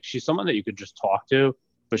her, like she's someone that you could just talk to,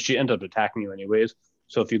 but she ends up attacking you anyways.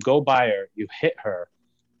 So if you go by her, you hit her,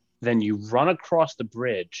 then you run across the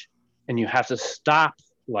bridge, and you have to stop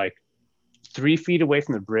like 3 feet away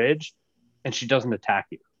from the bridge, and she doesn't attack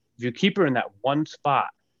you. If you keep her in that one spot,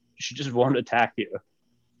 she just won't attack you.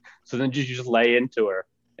 So then you just lay into her,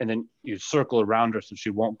 and then you circle around her so she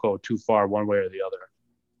won't go too far one way or the other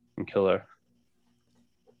and kill her.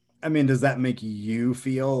 I mean, does that make you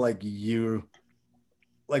feel like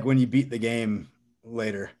when you beat the game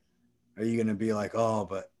later, are you going to be like, oh,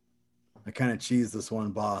 but I kind of cheesed this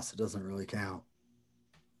one boss. It doesn't really count.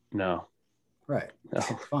 No. Right. No.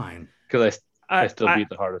 Fine. Because I still beat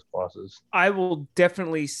the hardest bosses. I will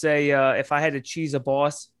definitely say if I had to cheese a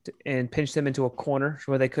boss and pinch them into a corner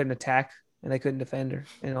where they couldn't attack and they couldn't defend her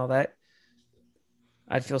and all that,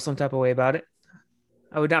 I'd feel some type of way about it.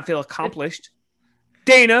 I would not feel accomplished.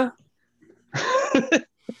 Dana. I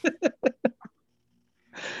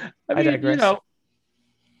mean, digress. You know,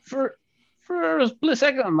 for a split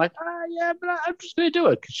second, I'm like, yeah, but I'm just going to do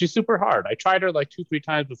it because she's super hard. I tried her like 2-3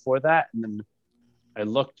 times before that, and then I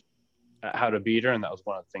looked at how to beat her, and that was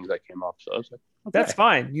one of the things that came up. So I was like, okay. That's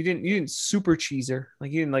fine. You didn't super cheese her.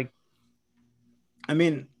 Like you didn't like. I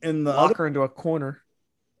mean, in the lock her into a corner.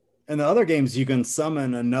 In the other games, you can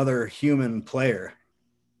summon another human player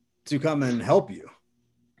to come and help you.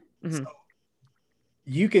 Mm-hmm. So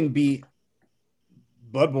you can beat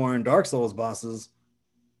Bloodborne, Dark Souls bosses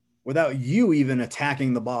without you even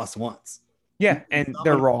attacking the boss once. Yeah, and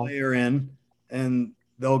they're wrong. Player in, and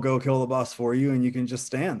they'll go kill the boss for you, and you can just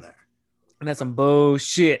stand there. And that's some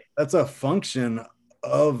bullshit. That's a function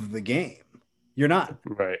of the game. You're not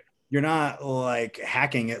right. You're not like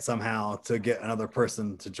hacking it somehow to get another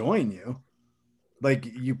person to join you. Like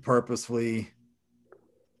you purposefully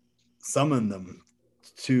summon them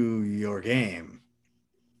to your game.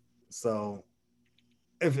 So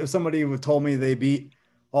if somebody would told me they beat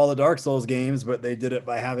all the Dark Souls games, but they did it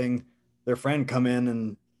by having their friend come in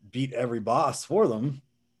and beat every boss for them,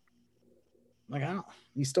 I'm like,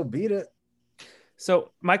 you still beat it.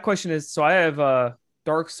 So my question is, so I have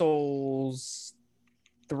Dark Souls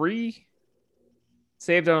 3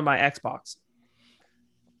 saved on my Xbox.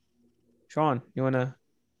 Sean, you want to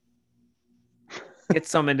get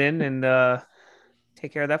summoned in and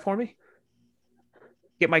take care of that for me?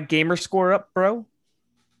 Get my gamer score up, bro?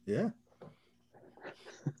 Yeah.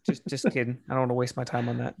 Just kidding. I don't want to waste my time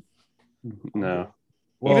on that. No.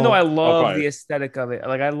 Well, even though I love the aesthetic of it,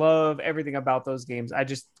 like I love everything about those games, I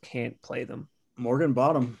just can't play them. Morgan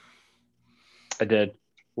bought them. I did.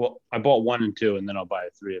 Well, I bought 1 and 2, and then I'll buy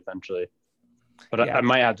 3 eventually. But yeah. I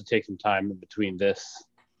might have to take some time in between this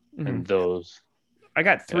and those. I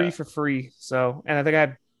got 3 for free. So, and I think I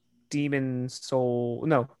have Demon Soul.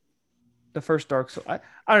 No, the first Dark Soul. I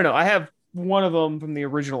don't know. I have one of them from the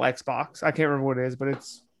original Xbox. I can't remember what it is, but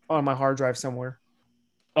it's on my hard drive somewhere.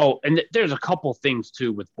 Oh, and there's a couple things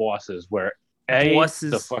too with bosses where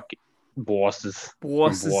the fucking bosses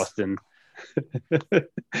from Boston.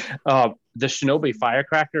 The Shinobi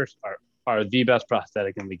firecrackers are the best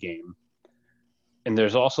prosthetic in the game. And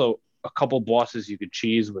there's also a couple bosses you could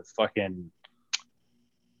cheese with fucking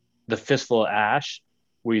the Fistful of Ash,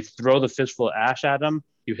 where you throw the Fistful of Ash at him,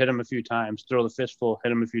 you hit him a few times, throw the fistful,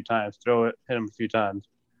 hit him a few times, throw it, hit him a few times.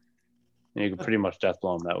 And you can pretty much death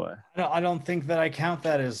blow him that way. I don't think that I count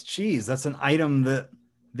that as cheese. That's an item that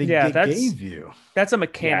they gave you. That's a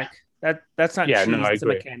mechanic. Yeah. That's not cheese. No, it's a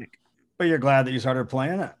mechanic. But you're glad that you started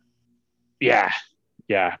playing it?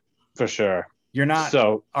 Yeah, for sure. You're not.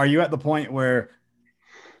 So are you at the point where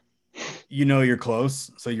you know you're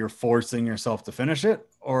close, so you're forcing yourself to finish it?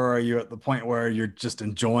 Or are you at the point where you're just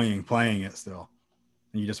enjoying playing it still?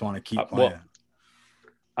 And you just want to keep playing?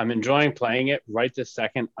 I'm enjoying playing it right this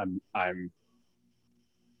second. I'm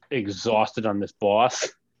exhausted on this boss.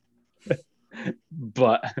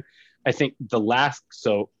 But I think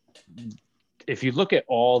so if you look at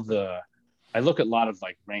I look at a lot of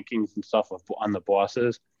like rankings and stuff on the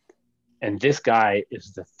bosses, and this guy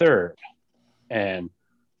is the third, and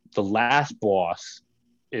the last boss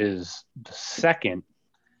is the second,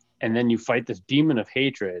 and then you fight this demon of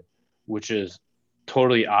hatred, which is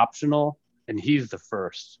totally optional, and he's the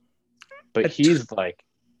first. But he's like,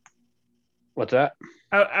 what's that?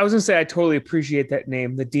 I was gonna say I totally appreciate that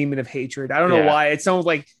name, the Demon of Hatred. I don't know why it sounds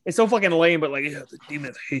like it's so fucking lame, but like the Demon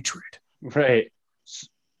of Hatred. Right.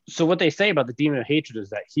 So what they say about the Demon of Hatred is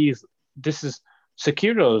that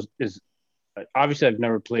Sekiro is obviously I've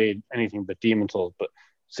never played anything but Demon Souls, but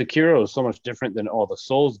Sekiro is so much different than all the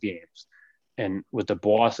Souls games and with the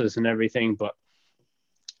bosses and everything. But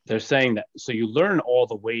they're saying that so you learn all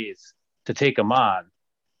the ways to take them on,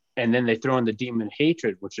 and then they throw in the Demon of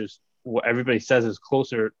Hatred, which is what everybody says is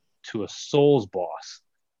closer to a Souls boss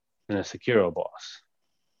than a Sekiro boss.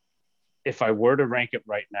 If I were to rank it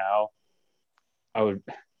right now, I would,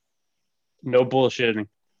 no bullshitting,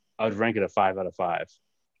 I would rank it a 5 out of 5.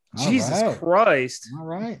 Jesus Christ. All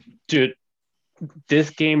right. Dude, this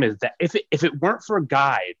game is that if it weren't for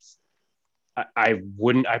guides, I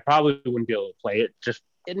probably wouldn't be able to play it.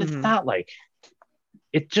 It's not like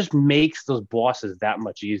it just makes those bosses that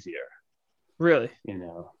much easier. Really?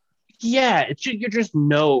 Yeah, you just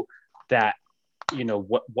know that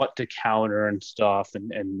what to counter and stuff,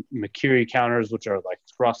 and Makiri counters, which are like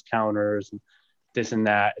thrust counters and this and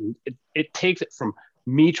that, and it takes it from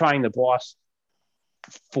me trying the boss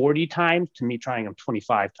 40 times to me trying him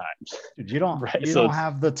 25 times. Dude, you don't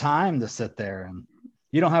have the time to sit there, and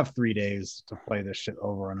you don't have 3 days to play this shit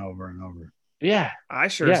over and over and over. Yeah, I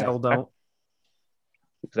sure as hell don't.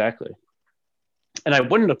 Exactly. And I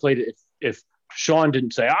wouldn't have played it if Sean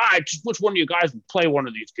didn't say, which one of you guys would play one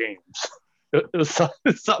of these games? It was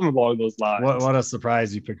something along those lines. What a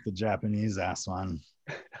surprise you picked the Japanese ass one.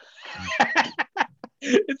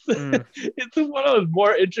 It's the one I was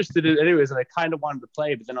more interested in anyways, and I kind of wanted to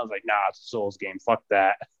play, but then I was like, nah, it's a Souls game. Fuck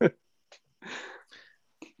that.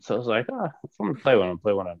 So I was like, if I'm going to play one, I'll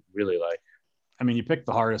play one I really like. I mean, you picked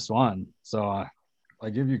the hardest one, so I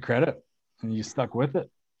give you credit, and you stuck with it.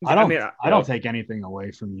 I don't take anything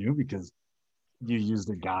away from you because you used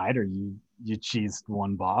a guide or you cheesed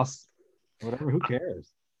one boss. Whatever, who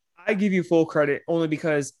cares? I give you full credit only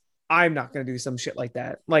because I'm not going to do some shit like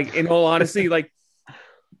that. Like, in all honesty, like,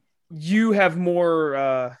 you have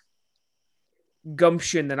more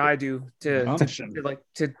gumption than I do to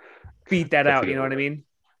beat that out. You know what I mean?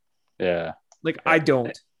 Yeah. Like, I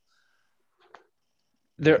don't.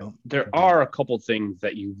 There are a couple things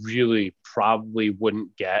that you really probably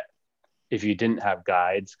wouldn't get if you didn't have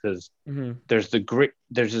guides, because there's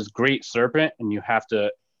this great serpent, and you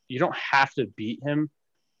don't have to beat him,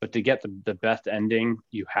 but to get the best ending,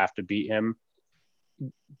 you have to beat him.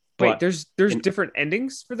 Wait, there's different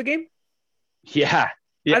endings for the game? Yeah.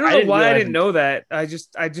 I don't know why I didn't know that. I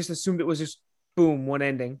just assumed it was just boom, one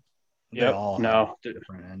ending. They all have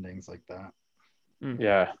different endings like that.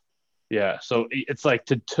 Yeah. Yeah. So it's like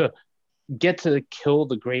to get to kill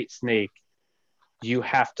the great snake, you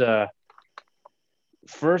have to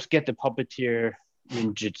first get the puppeteer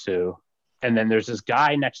ninjutsu, and then there's this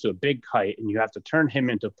guy next to a big kite, and you have to turn him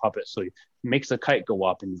into a puppet. So he makes the kite go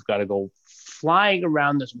up, and you've got to go flying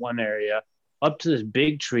around this one area up to this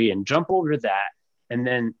big tree and jump over that, and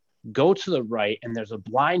then go to the right, and there's a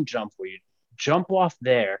blind jump where you jump off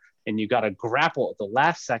there, and you got to grapple at the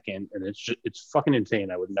last second, and it's fucking insane.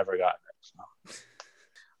 I would have never gotten it.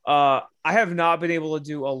 So. I have not been able to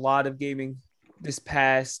do a lot of gaming this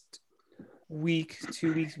past week,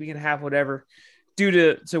 2 weeks, week and a half, whatever,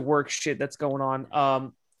 due to work shit that's going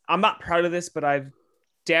on. I'm not proud of this, but I've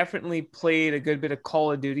definitely played a good bit of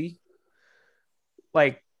Call of Duty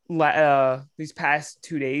like these past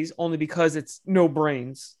 2 days, only because it's no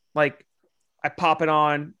brains. Like, I pop it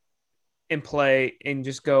on and play and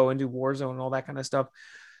just go and do Warzone and all that kind of stuff.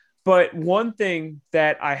 But one thing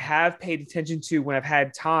that I have paid attention to when I've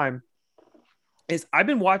had time is I've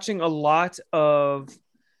been watching a lot of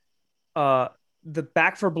the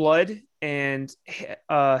Back for Blood and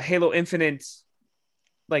Halo Infinite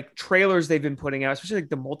like trailers they've been putting out, especially like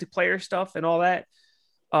the multiplayer stuff and all that.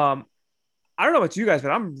 I don't know about you guys,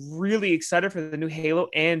 but I'm really excited for the new Halo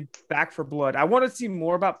and Back for Blood. I want to see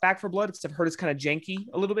more about Back for Blood because I've heard it's kind of janky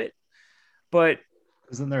a little bit. But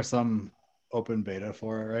isn't there some open beta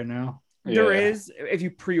for it right now? There is, if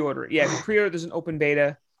you pre-order it. Yeah, if you pre-order, there's an open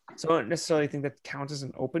beta. So I don't necessarily think that counts as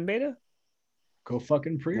an open beta. Go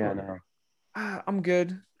fucking pre-order. I'm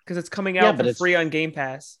good because it's coming out for free on Game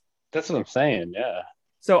Pass. That's what I'm saying. Yeah.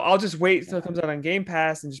 So I'll just wait until it comes out on Game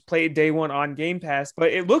Pass and just play it day one on Game Pass.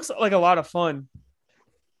 But it looks like a lot of fun.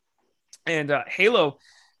 And Halo,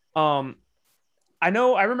 I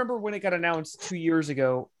remember when it got announced 2 years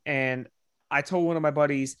ago, and I told one of my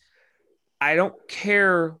buddies, I don't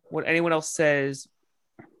care what anyone else says.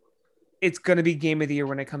 It's going to be Game of the Year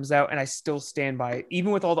when it comes out, and I still stand by it.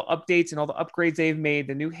 Even with all the updates and all the upgrades they've made,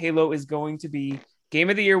 the new Halo is going to be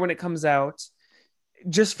Game of the Year when it comes out.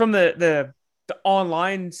 Just from the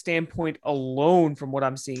online standpoint alone, from what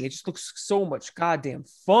I'm seeing, it just looks so much goddamn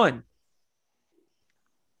fun.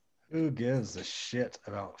 Who gives a shit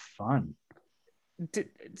about fun?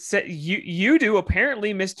 You do,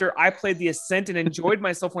 apparently, Mr. I played the Ascent and enjoyed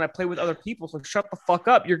myself when I play with other people. So shut the fuck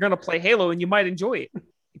up. You're gonna play Halo and you might enjoy it.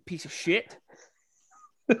 You piece of shit.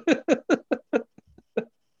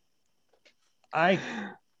 I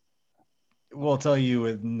will tell you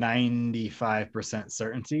with 95%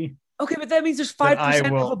 certainty. Okay, but that means there's 5%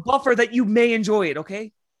 of a buffer that you may enjoy it.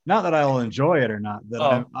 Okay. Not that I will enjoy it or not.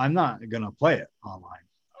 That I'm not gonna play it online.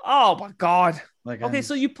 Oh my god. Like, okay,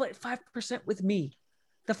 so you play 5% with me.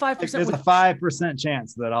 The 5%. There's a 5%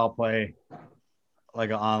 chance that I'll play like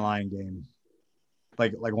an online game,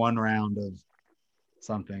 like one round of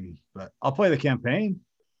something. But I'll play the campaign.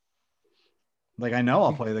 Like, I know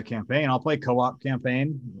I'll play the campaign. I'll play co-op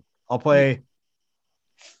campaign. I'll play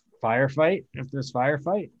firefight if there's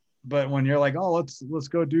firefight. But when you're like, oh, let's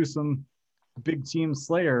go do some big team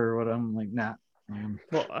Slayer or what, I'm like, nah.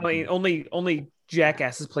 Well, I mean, only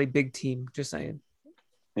jackasses play big team. Just saying.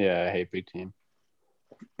 Yeah, I hate big team.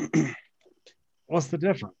 What's the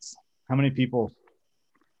difference? How many people?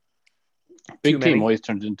 Big team always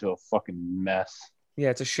turns into a fucking mess. Yeah,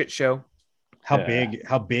 it's a shit show. How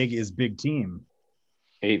big is big team?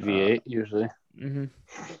 8v8 usually. Mm-hmm.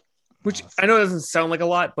 Which I know doesn't sound like a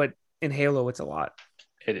lot, but in Halo, it's a lot.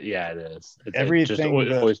 It is.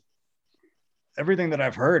 It's everything that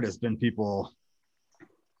I've heard has been people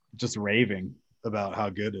just raving about how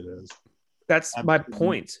good it is. That's my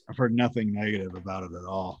point. I've heard nothing negative about it at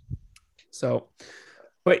all. So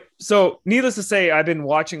needless to say, I've been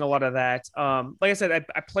watching a lot of that. Like I said,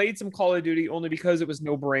 I played some Call of Duty only because it was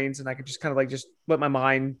no brains and I could just kind of like just let my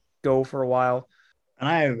mind go for a while. And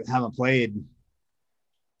I haven't played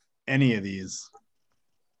any of these,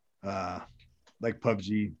 like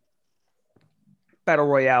PUBG. Battle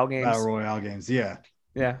Royale games. Yeah.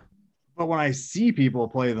 But when I see people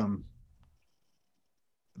play them,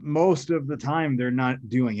 most of the time they're not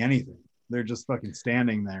doing anything. They're just fucking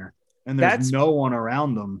standing there and there's no one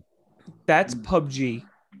around them. That's PUBG.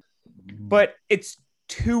 But it's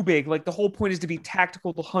too big. Like, the whole point is to be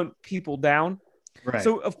tactical, to hunt people down. Right.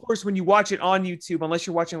 So of course, when you watch it on YouTube, unless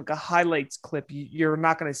you're watching like a highlights clip, you're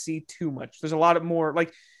not going to see too much. There's a lot of more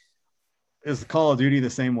like. Is Call of Duty the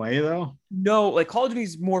same way though? No, like Call of Duty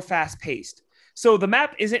is more fast paced. So the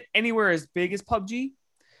map isn't anywhere as big as PUBG,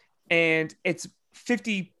 and it's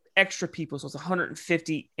 50 extra people, so it's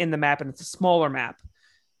 150 in the map, and it's a smaller map.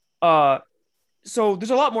 So there's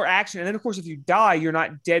a lot more action. And then of course, if you die, you're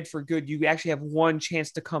not dead for good. You actually have one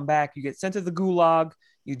chance to come back. You get sent to the gulag.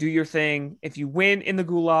 You do your thing. If you win in the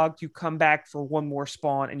gulag, you come back for one more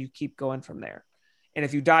spawn and you keep going from there. And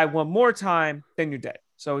if you die one more time, then you're dead.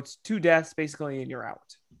 So it's 2 deaths basically and you're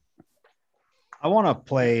out. I want to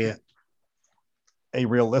play a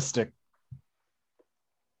realistic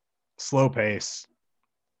slow pace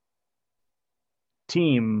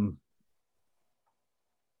team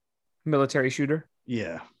military shooter.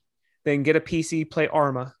 Yeah. Then get a PC, play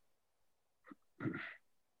Arma.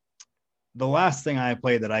 The last thing I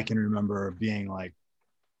played that I can remember being like,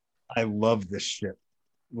 I love this shit,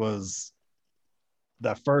 was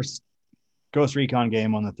that first Ghost Recon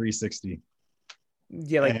game on the 360.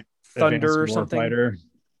 Yeah, like Thunder or something. Warfighter.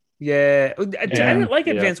 Yeah. I didn't like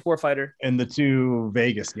Advanced Warfighter. And the 2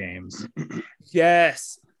 Vegas games.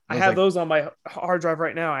 Yes. I have those on my hard drive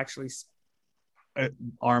right now, actually.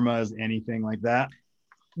 Arma is anything like that?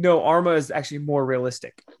 No, Arma is actually more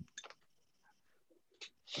realistic.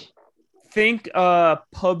 Think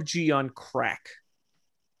PUBG on crack.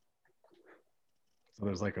 So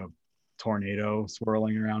there's like a tornado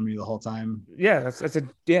swirling around me the whole time. Yeah, there's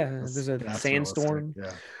a sandstorm.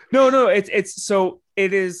 Yeah. No, it's so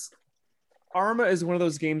it is. Arma is one of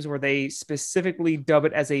those games where they specifically dub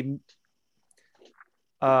it as a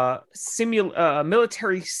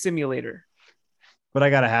military simulator. But I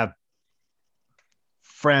gotta have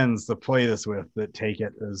friends to play this with that take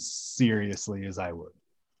it as seriously as I would.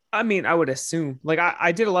 I mean, I would assume. Like,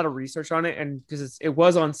 I did a lot of research on it, and because it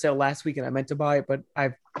was on sale last week, and I meant to buy it, but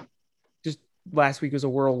last week was a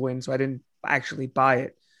whirlwind, so I didn't actually buy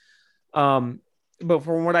it. but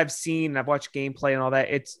from what I've seen, I've watched gameplay and all that.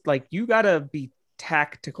 It's like you gotta be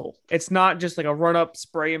tactical. It's not just like a run up,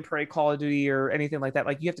 spray and pray Call of Duty or anything like that.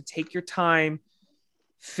 Like you have to take your time,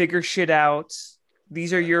 figure shit out.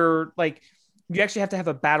 These are your like you actually have to have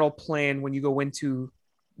a battle plan when you go into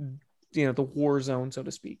the war zone, so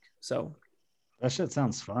to speak. So that shit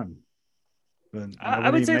sounds fun. But I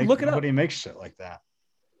would say look it up. Nobody makes shit like that.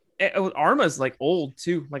 Arma's like old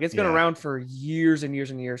too. Like it's been around for years and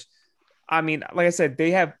years and years. I mean, like I said,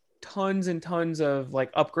 they have tons and tons of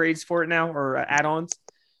like upgrades for it now or add-ons.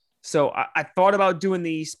 So I thought about doing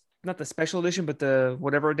these, not the special edition, but the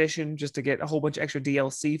whatever edition, just to get a whole bunch of extra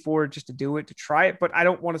DLC for it, just to do it, to try it. But I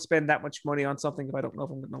don't want to spend that much money on something if I don't know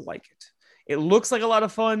if I'm going to like it. It looks like a lot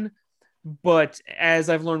of fun, but as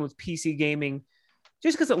I've learned with PC gaming,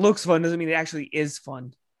 just because it looks fun doesn't mean it actually is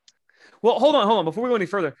fun. Well, hold on. Before we go any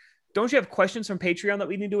further, don't you have questions from Patreon that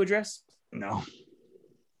we need to address? No.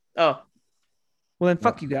 Oh. Well, then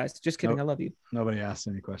fuck you guys. Just kidding. I love you. Nobody asked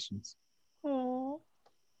any questions. Aww.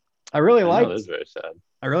 I really liked. That was very sad.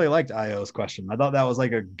 I really liked IO's question. I thought that was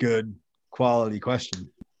like a good quality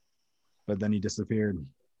question, but then he disappeared.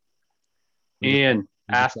 Ian,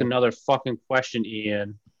 ask another fucking question,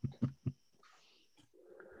 Ian.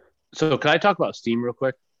 So, can I talk about Steam real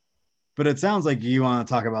quick? But it sounds like you want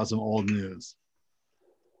to talk about some old news.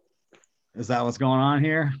 Is that what's going on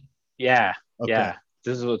here? Yeah. Okay. Yeah.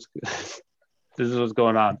 This is what's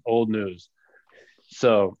going on. Old news.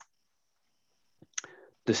 So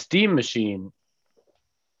the Steam machine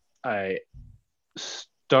I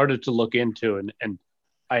started to look into and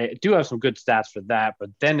I do have some good stats for that, but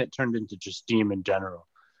then it turned into just Steam in general.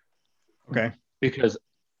 Okay. Because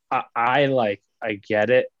I get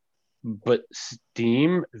it, but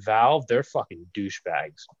Steam, Valve, they're fucking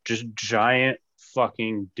douchebags. Just giant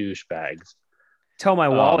fucking douchebags. Tell my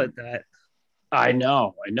wallet that. I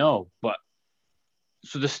know, but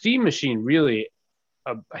so the Steam machine really,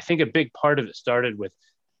 I think a big part of it started with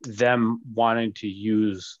them wanting to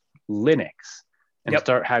use Linux and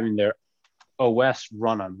start having their OS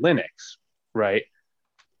run on Linux, right?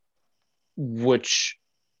 Which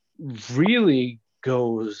really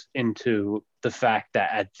goes into the fact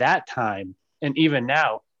that at that time, and even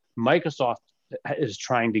now, Microsoft is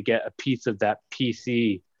trying to get a piece of that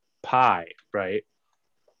PC pie, right?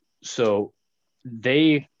 So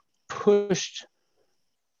they pushed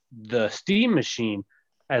the Steam machine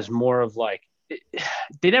as more of like,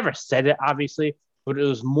 they never said it obviously, but it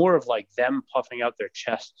was more of like them puffing out their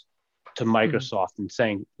chest to Microsoft and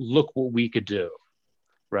saying, look what we could do,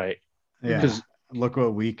 right? Yeah, look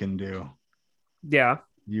what we can do. Yeah.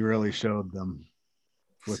 You really showed them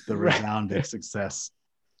with the resounding success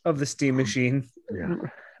of the Steam machine. Yeah.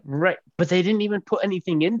 Right. But they didn't even put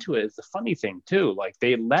anything into it. It's the funny thing too. Like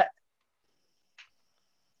they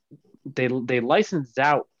licensed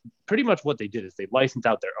out, pretty much what they did is they licensed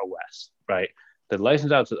out their OS, right? They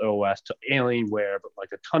licensed out the OS to Alienware, but like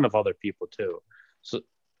a ton of other people too. So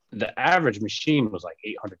the average machine was like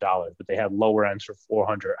 $800, but they had lower ends for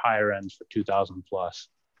 $400, higher ends for $2,000 plus.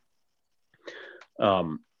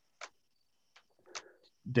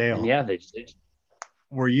 Dale. Yeah, they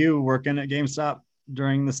were you working at GameStop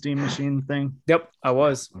during the Steam machine thing? Yep, I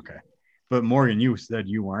was. Okay. But Morgan, you said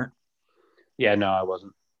you weren't. Yeah, no, I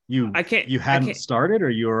wasn't. You hadn't started or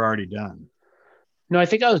you were already done? No, I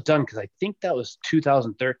think I was done because I think that was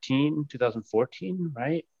 2013, 2014,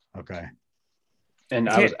 right? Okay. And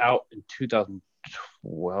I was out in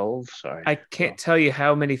 2012. Sorry. I can't tell you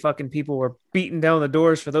how many fucking people were beating down the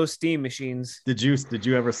doors for those Steam machines. Did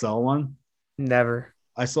you ever sell one? Never.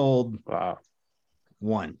 I sold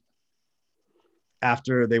one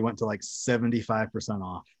after they went to like 75%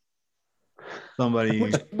 off. Somebody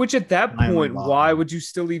which at that point, why would you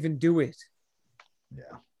still even do it?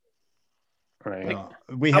 Yeah. Right.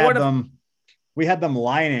 We had them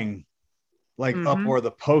lining like up where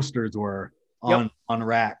the posters were on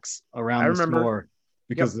racks around the store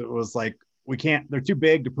because it was like they're too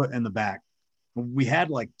big to put in the back. We had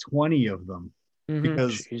like 20 of them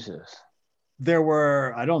because there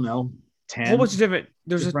were, I don't know, 10. A whole bunch of different.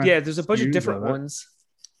 There's a bunch of different ones.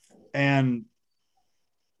 And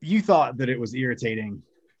you thought that it was irritating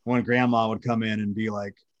when grandma would come in and be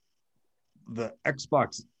like, the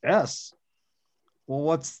Xbox S. Well,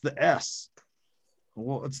 what's the S?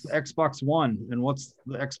 Well, it's the Xbox One. And what's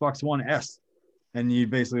the Xbox One S? And you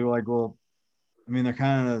basically were like, well, I mean,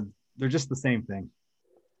 they're just the same thing.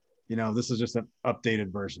 You know, this is just an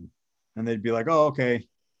updated version. And they'd be like, oh, okay.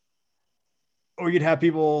 Or you'd have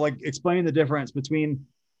people like explain the difference between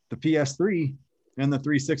the PS3 and the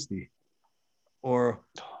 360. Or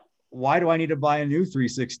why do I need to buy a new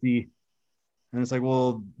 360 And it's like,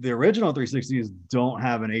 well, the original 360s don't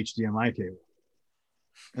have an HDMI cable.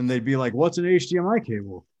 And they'd be like, what's an HDMI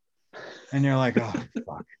cable? And you're like, oh,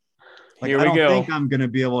 fuck. Like, Here we I don't go. think I'm going to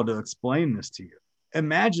be able to explain this to you.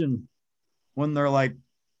 Imagine when they're like,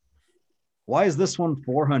 why is this one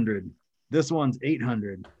 400? This one's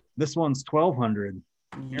 800. This one's 1200.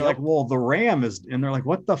 You're like, well, the RAM is, and they're like,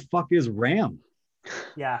 what the fuck is RAM?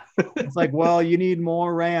 Yeah. It's like, well, you need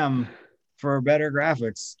more RAM for better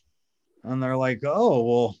graphics. And they're like, oh,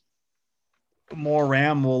 well, more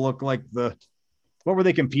RAM will look like what were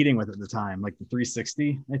they competing with at the time? Like the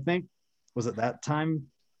 360, I think. Was it that time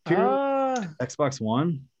period? Xbox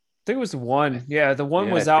One? I think it was the one. Yeah, the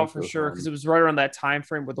one was out for sure because it was right around that time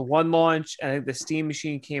frame with the one launch. And I think the Steam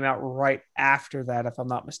machine came out right after that, if I'm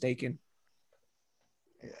not mistaken.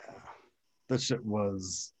 Yeah. That shit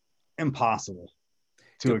was impossible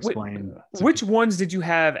to explain. Which ones did you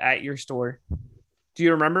have at your store? Do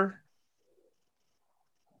you remember?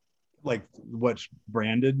 Like which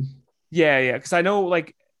branded? Yeah. Because I know,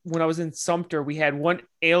 like, when I was in Sumter, we had one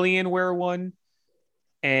Alienware one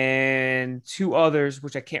and two others,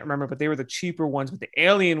 which I can't remember, but they were the cheaper ones. But the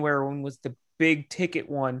Alienware one was the big ticket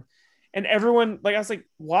one. And everyone, like, I was like,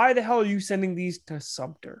 why the hell are you sending these to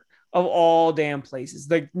Sumter of all damn places?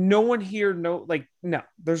 Like, no one here, no,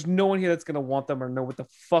 there's no one here that's going to want them or know what the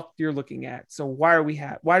fuck you're looking at. So why do we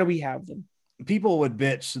have them? People would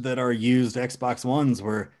bitch that our used Xbox Ones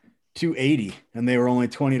were $280 and they were only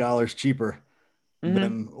 $20 cheaper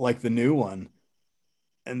than like the new one.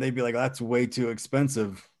 And they'd be like, that's way too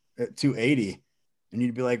expensive at $280. And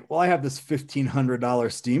you'd be like, well, I have this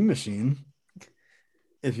 $1,500 Steam machine.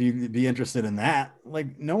 If you'd be interested in that,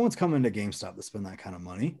 like, no one's coming to GameStop to spend that kind of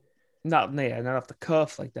money. Not off the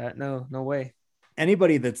cuff like that. No way.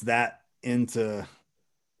 Anybody that's that into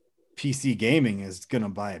PC gaming is going to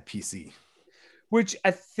buy a PC. Which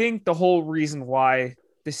I think the whole reason why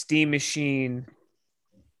the Steam machine,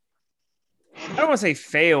 I don't want to say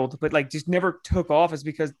failed, but like just never took off is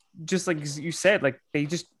because, just like you said, like they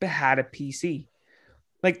just had a PC.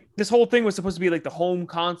 Like this whole thing was supposed to be like the home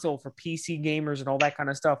console for PC gamers and all that kind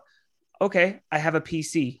of stuff. Okay, I have a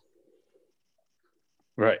PC.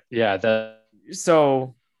 Right. Yeah. That's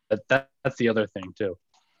the other thing too.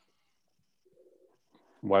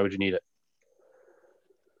 Why would you need it?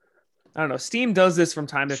 I don't know. Steam does this from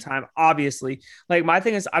time to time, obviously. Like my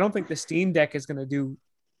thing is, I don't think the Steam Deck is going to do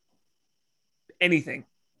anything.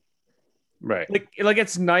 Right. Like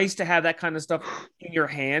it's nice to have that kind of stuff in your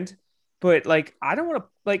hand, but like I don't want to,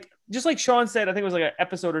 like, just like Sean said, I think it was like an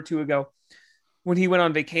episode or two ago when he went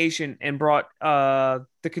on vacation and brought the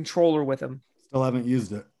controller with him. Still haven't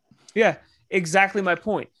used it. Yeah, exactly my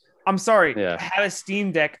point. I'm sorry. Yeah. I have a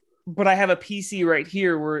Steam Deck, but I have a PC right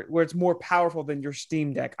here where it's more powerful than your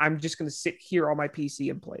Steam Deck. I'm just going to sit here on my PC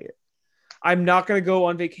and play it. I'm not going to go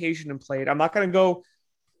on vacation and play it. I'm not going to go,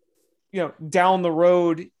 down the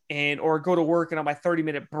road or go to work and on my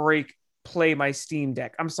 30-minute break play my Steam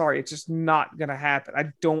Deck. I'm sorry. It's just not going to happen.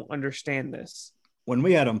 I don't understand this. When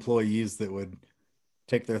we had employees that would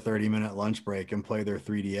take their 30-minute lunch break and play their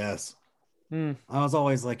 3DS, I was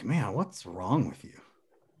always like, man, what's wrong with you?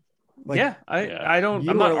 Like, I don't,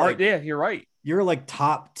 I'm not, like, you're right. You're like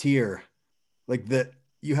top tier, like that.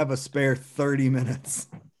 You have a spare 30 minutes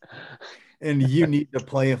and you need to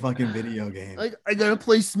play a fucking video game. I got to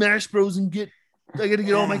play Smash Bros. I got to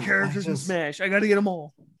get all my characters in Smash. I got to get them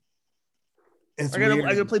all. I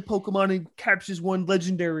got to play Pokemon and Captures One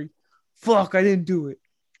Legendary. Fuck, I didn't do it.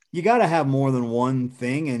 You got to have more than one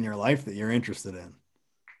thing in your life that you're interested in.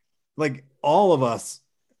 Like all of us,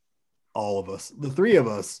 the three of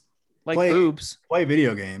us, like play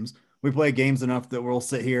video games. We play games enough that we'll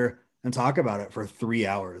sit here and talk about it for 3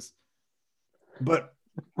 hours. But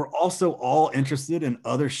we're also all interested in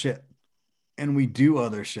other shit, and we do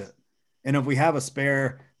other shit. And if we have a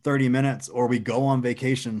spare 30 minutes or we go on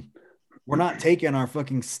vacation, we're not taking our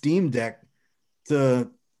fucking Steam Deck to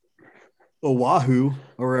Oahu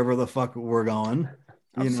or wherever the fuck we're going.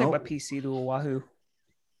 I'll take my PC to Oahu.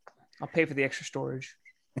 I'll pay for the extra storage.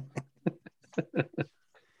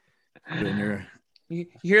 You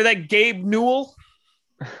hear that, Gabe Newell?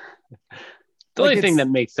 The only thing that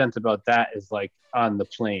makes sense about that is like on the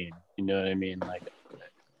plane. You know what I mean? Like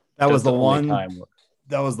that was the one time.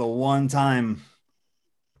 That was the one time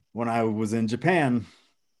when I was in Japan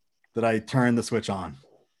that I turned the Switch on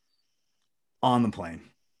the plane,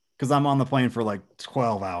 because I'm on the plane for like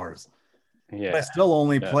 12 hours. Yeah, but I still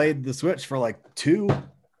only played the Switch for like 2,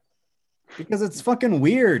 because it's fucking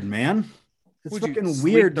weird, man. It's fucking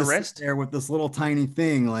weird to sit there with this little tiny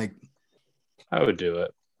thing. Like, I would do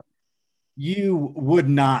it. You would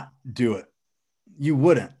not do it. You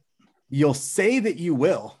wouldn't. you'll say that you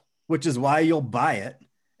will, which is why you'll buy it.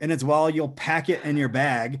 And it's why you'll pack it in your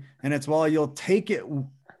bag. And it's why you'll take it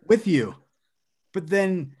with you. But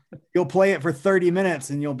then you'll play it for 30 minutes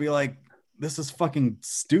and you'll be like, this is fucking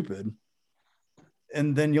stupid.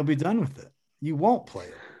 And then you'll be done with it. You won't play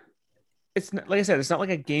it. It's not, like I said, it's not like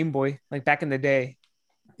a Game Boy, like back in the day.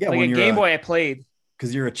 Yeah, like a Game Boy I played.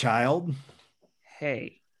 Because you're a child?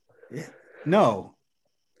 Hey. Yeah. No,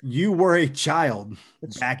 you were a child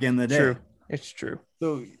back in the day. True. It's true.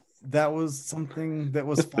 So that was something that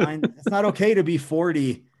was fine. It's not okay to be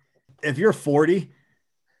 40. If you're 40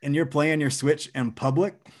 and you're playing your Switch in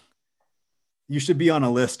public, you should be on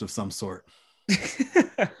a list of some sort.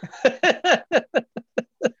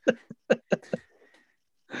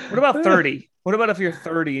 What about 30? What about if you're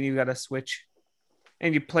 30 and you got a Switch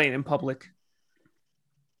and you play it in public?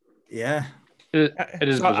 Yeah. It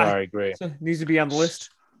is bizarre. I agree. So it needs to be on the list.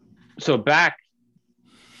 So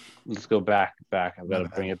let's go back. I've got to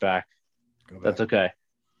bring it back. That's okay.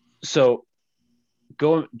 So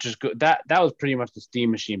that was pretty much the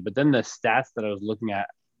Steam machine. But then the stats that I was looking at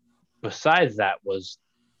besides that was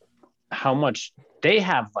how much they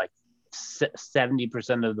have, like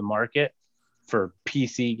 70% of the market for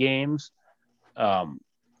PC games,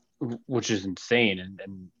 which is insane.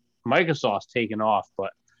 And Microsoft's taken off,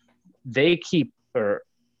 but they take a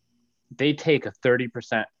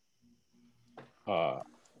 30% of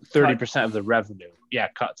the revenue. Yeah,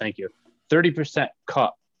 cut. Thank you. 30%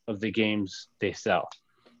 cut of the games they sell,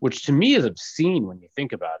 which to me is obscene when you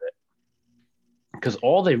think about it. Because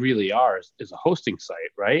all they really are is a hosting site,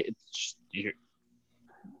 right?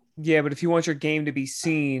 Yeah, but if you want your game to be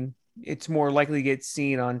seen, it's more likely to get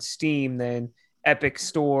seen on Steam than Epic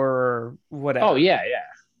Store or whatever. Oh, yeah.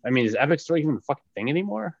 I mean, is Epic Store even a fucking thing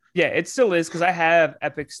anymore? Yeah, it still is, because I have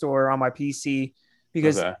Epic Store on my PC,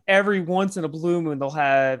 because every once in a blue moon they'll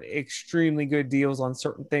have extremely good deals on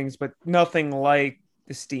certain things, but nothing like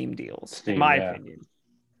the Steam deals, in my opinion.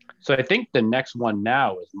 So I think the next one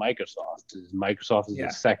now is Microsoft. Microsoft is the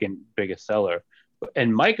second biggest seller.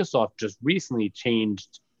 And Microsoft just recently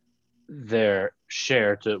changed their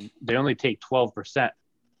share to, they only take 12%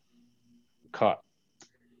 cut.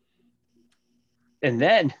 And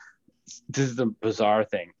then, this is the bizarre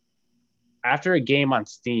thing. After a game on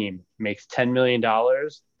Steam makes $10 million,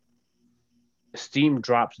 Steam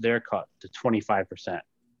drops their cut to 25%.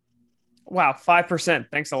 Wow, 5%.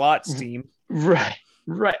 Thanks a lot, Steam.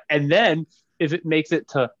 Right. And then if it makes it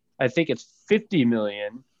to, I think it's 50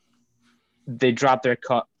 million, they drop their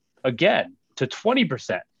cut again to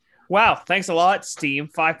 20%. Wow, thanks a lot, Steam.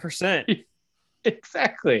 5%.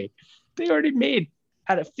 Exactly. They already made,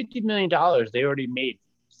 out of $50 million, they already made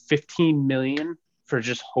 15 million for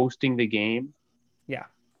just hosting the game. Yeah.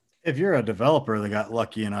 If you're a developer that got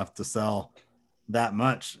lucky enough to sell that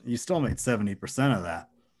much, you still made 70% of that.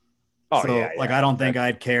 Oh, so, I don't think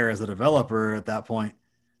I'd care as a developer at that point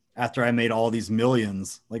after I made all these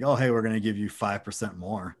millions. Like, oh, hey, we're going to give you 5%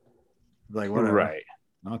 more. Like, whatever. Right.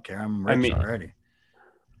 I don't care. I'm rich already.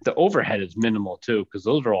 The overhead is minimal, too, because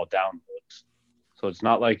those are all downloads. So it's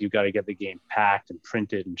not like you've got to get the game packed and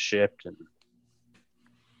printed and shipped.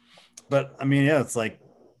 But, I mean, yeah, it's like,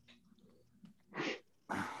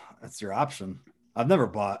 that's your option. I've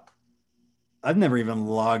never even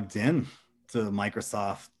logged in to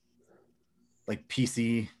Microsoft like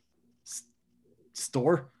PC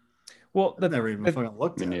store. Well, I've never even fucking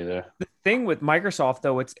looked at it. The thing with Microsoft,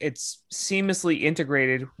 though, it's seamlessly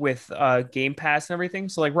integrated with Game Pass and everything.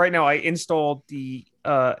 So, like right now, I installed the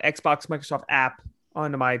Xbox Microsoft app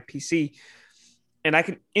onto my PC, and I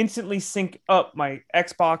can instantly sync up my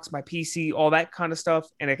Xbox, my PC, all that kind of stuff,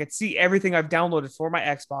 and I can see everything I've downloaded for my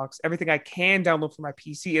Xbox, everything I can download for my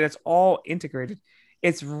PC, and it's all integrated.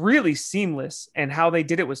 It's really seamless, and how they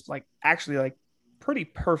did it was actually pretty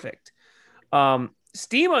perfect.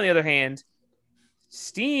 Steam, on the other hand,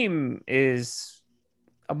 Steam is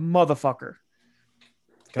a motherfucker.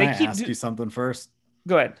 Can I ask you something first?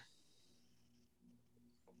 Go ahead.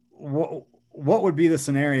 What would be the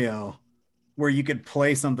scenario where you could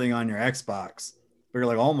play something on your Xbox, but you're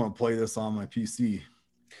like, oh, I'm going to play this on my PC?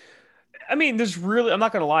 I mean, I'm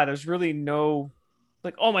not going to lie, there's really no,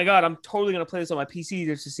 oh my God, I'm totally going to play this on my PC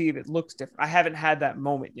just to see if it looks different. I haven't had that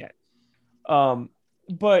moment yet.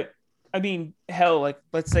 But I mean, hell,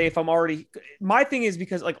 let's say if I'm already, my thing is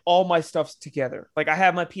because all my stuff's together. I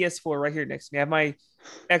have my PS4 right here next to me. I have my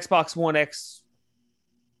Xbox One X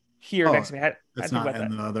here next to me. It's not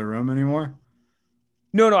in the other room anymore?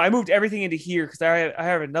 No, I moved everything into here because I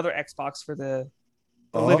have another Xbox for the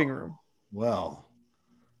living room. Well,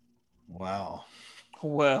 wow.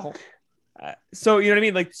 Well, So you know what I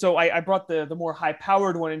mean? Like, so I brought the more high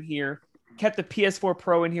powered one in here, kept the PS4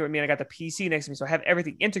 Pro in here with me, and I got the PC next to me, so I have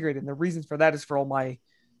everything integrated. And the reason for that is for all my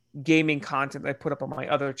gaming content that I put up on my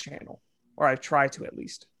other channel, or I try to at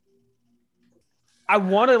least. I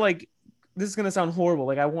want to like. This is gonna sound horrible.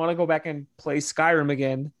 Like I want to go back and play Skyrim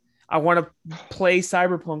again. I want to play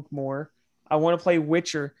Cyberpunk more. I want to play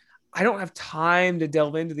Witcher. I don't have time to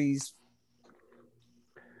delve into these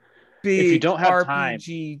big if you don't have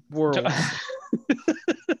RPG worlds.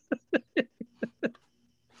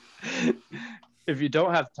 If you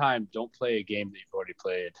don't have time, don't play a game that you've already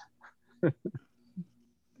played.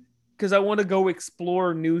 Because I want to go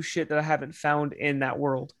explore new shit that I haven't found in that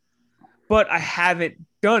world. But I haven't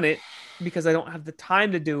done it because I don't have the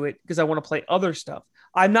time to do it because I want to play other stuff.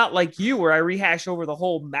 I'm not like you where I rehash over the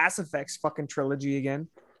whole Mass Effect fucking trilogy again.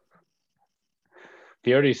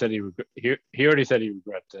 He already said he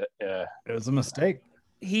regrets it. Yeah. It was a mistake.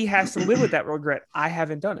 He has to live with that regret. I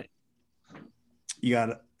haven't done it.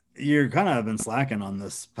 You're kind of been slacking on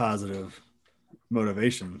this positive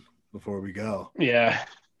motivation before we go. Yeah.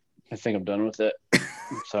 I think I'm done with it.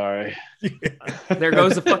 I'm sorry. There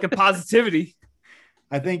goes the fucking positivity.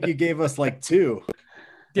 I think you gave us like two.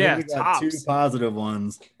 Yeah, we got two positive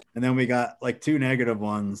ones, and then we got like two negative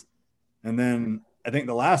ones, and then I think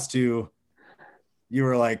the last two, you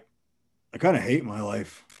were like, I kind of hate my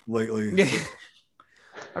life lately. Yeah.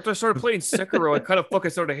 After I started playing Sekiro, I kind of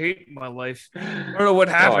fucking started hating my life. I don't know what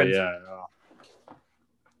happened. Oh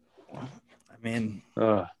yeah. I mean,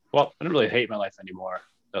 well, I don't really hate my life anymore,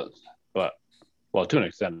 but to an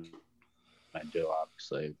extent, I do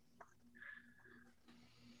obviously.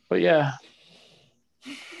 But yeah.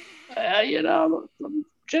 I'm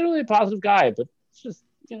generally a positive guy, but it's just,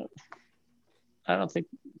 I don't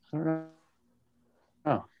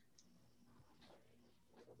know.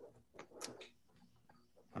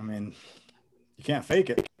 I mean, you can't fake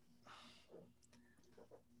it.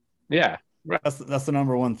 Yeah. Right. That's the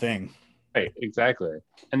number one thing. Right. Exactly.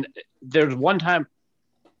 And there's one time.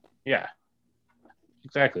 Yeah.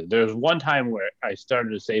 Exactly. There was one time where I started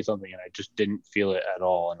to say something and I just didn't feel it at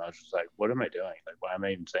all. And I was just like, what am I doing? Like, why am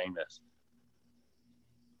I even saying this?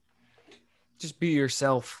 Just be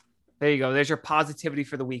yourself. There you go. There's your positivity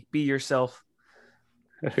for the week. Be yourself.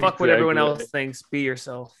 Fuck what everyone else thinks. Be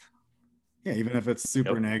yourself. Yeah, even if it's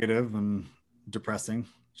super negative and depressing,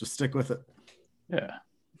 just stick with it. Yeah.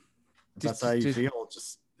 If that's how you feel,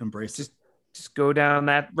 just embrace it. Just go down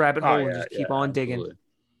that rabbit hole and just keep on digging. Absolutely.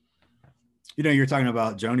 You're talking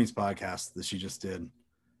about Joni's podcast that she just did.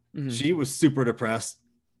 Mm-hmm. She was super depressed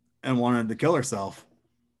and wanted to kill herself.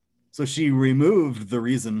 So she removed the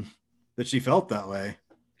reason that she felt that way.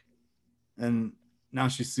 And now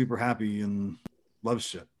she's super happy and loves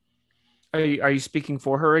shit. Are you speaking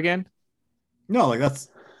for her again? No, like that's.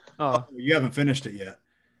 Oh, you haven't finished it yet.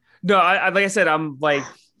 No, I like I said, I'm like.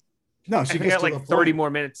 No, she got like 30 more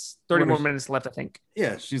minutes. 30 more minutes left, I think.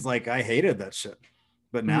 Yeah, she's like, I hated that shit,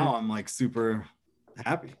 but now I'm like super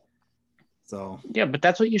happy. So yeah, but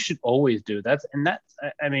that's what you should always do.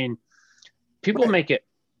 I mean, people make it.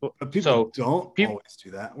 But people don't always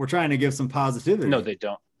do that. We're trying to give some positivity. No, they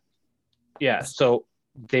don't. Yeah, so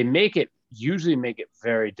they usually make it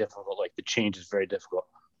very difficult. Like the change is very difficult.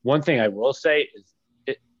 One thing I will say is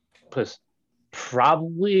it was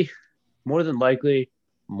probably more than likely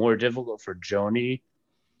more difficult for Joni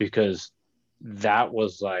because that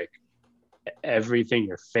was like everything.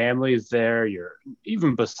 Your family's there. You're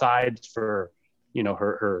even besides for,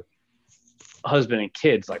 her husband and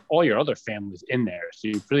kids, like all your other family's in there. So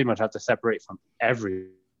you pretty much have to separate from everybody.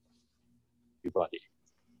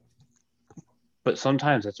 But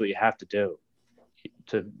sometimes that's what you have to do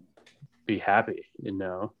to be happy,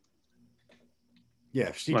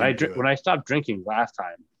 Yeah. When I stopped drinking last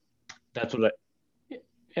time,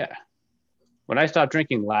 when I stopped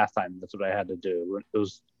drinking last time, that's what I had to do. It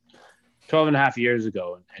was 12 and a half years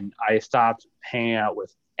ago. And I stopped hanging out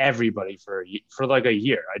with everybody for like a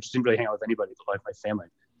year. I just didn't really hang out with anybody but like my family.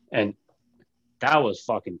 And that was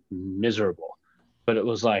fucking miserable. But it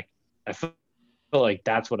was like, I felt like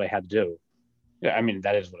that's what I had to do. Yeah, I mean,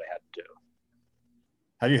 that is what I had to do.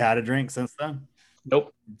 Have you had a drink since then?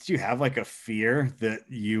 Nope. Do you have like a fear that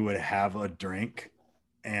you would have a drink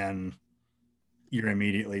and you're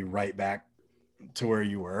immediately right back to where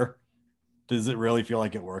you were? Does it really feel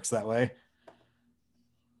like it works that way?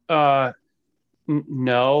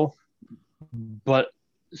 No. But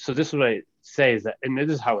so this is what I say is that, and this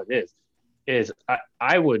is how it is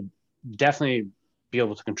I would definitely be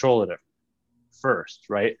able to control it at first,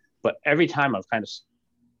 right? But every time I've kind of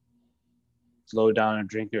slowed down and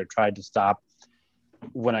drinking or tried to stop,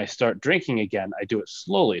 when I start drinking again, I do it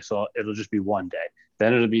slowly. So it'll just be one day,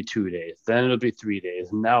 then it'll be 2 days, then it'll be 3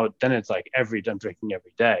 days. And then it's like I'm drinking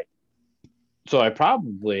every day. So I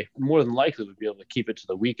probably more than likely would be able to keep it to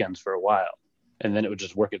the weekends for a while. And then it would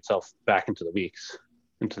just work itself back into the weeks,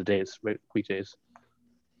 into the days, weekdays.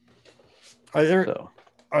 Are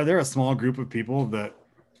there a small group of people that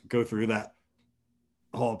go through that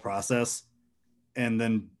whole process and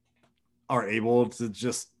then are able to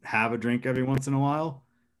just have a drink every once in a while?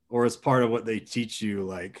 Or is part of what they teach you,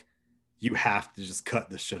 like, you have to just cut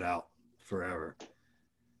this shit out forever?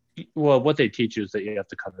 Well, what they teach you is that you have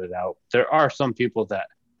to cut it out. There are some people that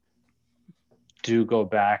do go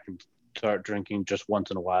back and start drinking just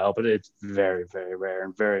once in a while, but it's very, very rare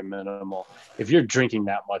and very minimal. If you're drinking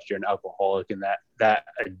that much, you're an alcoholic, and that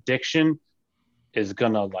addiction is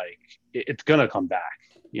gonna it's gonna come back.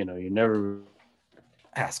 You know, you never.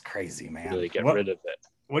 That's crazy, man. Really get rid of it.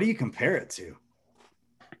 What do you compare it to?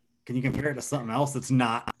 Can you compare it to something else that's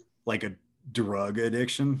not like a drug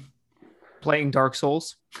addiction? Playing Dark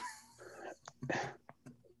Souls.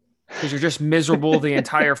 Because you're just miserable the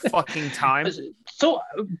entire fucking time. So,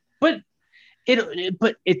 but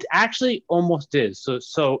it actually almost is.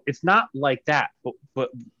 So it's not like that. But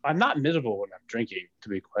I'm not miserable when I'm drinking, to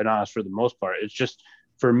be quite honest, for the most part. It's just,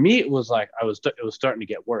 for me, it was like it was starting to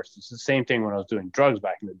get worse. It's the same thing when I was doing drugs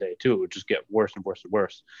back in the day too. It would just get worse and worse and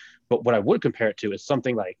worse. But what I would compare it to is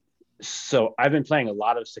something like, so I've been playing a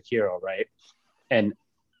lot of Sekiro, right? And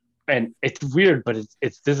it's weird, but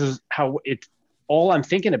this is how it's all I'm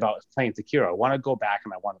thinking about is playing Sekiro. I want to go back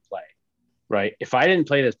and I want to play, right? If I didn't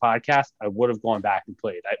play this podcast, I would have gone back and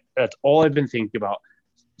played. That's all I've been thinking about.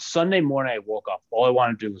 Sunday morning, I woke up. All I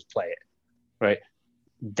wanted to do was play it, right?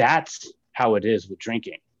 That's how it is with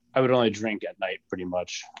drinking. I would only drink at night pretty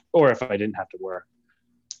much, or if I didn't have to work.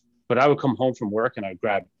 But I would come home from work and I'd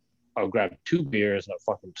grab 2 beers and I'd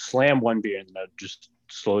fucking slam one beer and then I'd just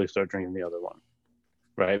slowly start drinking the other one,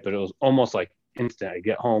 right? But it was almost like instant. I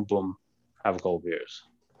get home, boom, have a couple beers.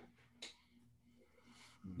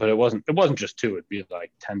 But it wasn't just 2. It'd be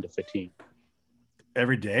like 10 to 15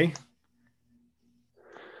 every day.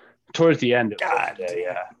 Towards the end, God,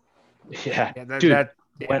 yeah. Dude,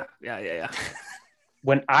 when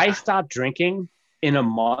when I stopped drinking in a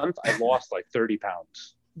month, I lost like 30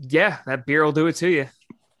 pounds. Yeah, that beer will do it to you.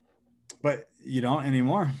 But you don't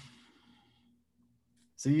anymore.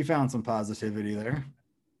 So you found some positivity there.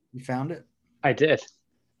 You found it? I did.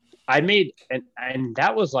 I made, and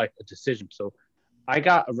that was like a decision. So I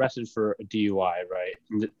got arrested for a DUI, right?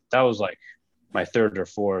 And that was like my 3rd or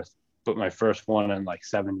 4th, but my first one in like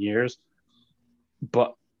 7 years.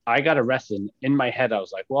 But I got arrested. In my head, I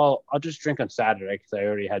was like, well, I'll just drink on Saturday because I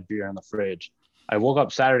already had beer in the fridge. I woke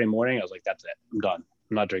up Saturday morning. I was like, that's it. I'm done.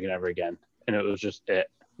 I'm not drinking ever again. And it was just it.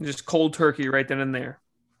 Just cold turkey right then and there.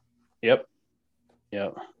 Yep.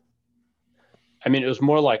 I mean, it was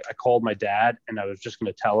more like I called my dad and I was just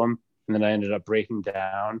going to tell him. And then I ended up breaking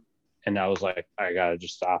down. And I was like, I got to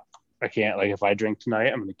just stop. I can't. Like, if I drink tonight,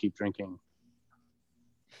 I'm going to keep drinking.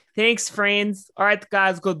 Thanks, friends. All right,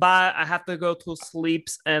 guys, goodbye. I have to go to sleep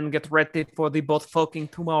and get ready for the boat fucking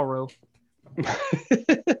tomorrow. All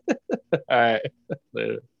right.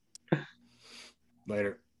 Later.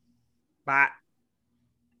 Later. Bye.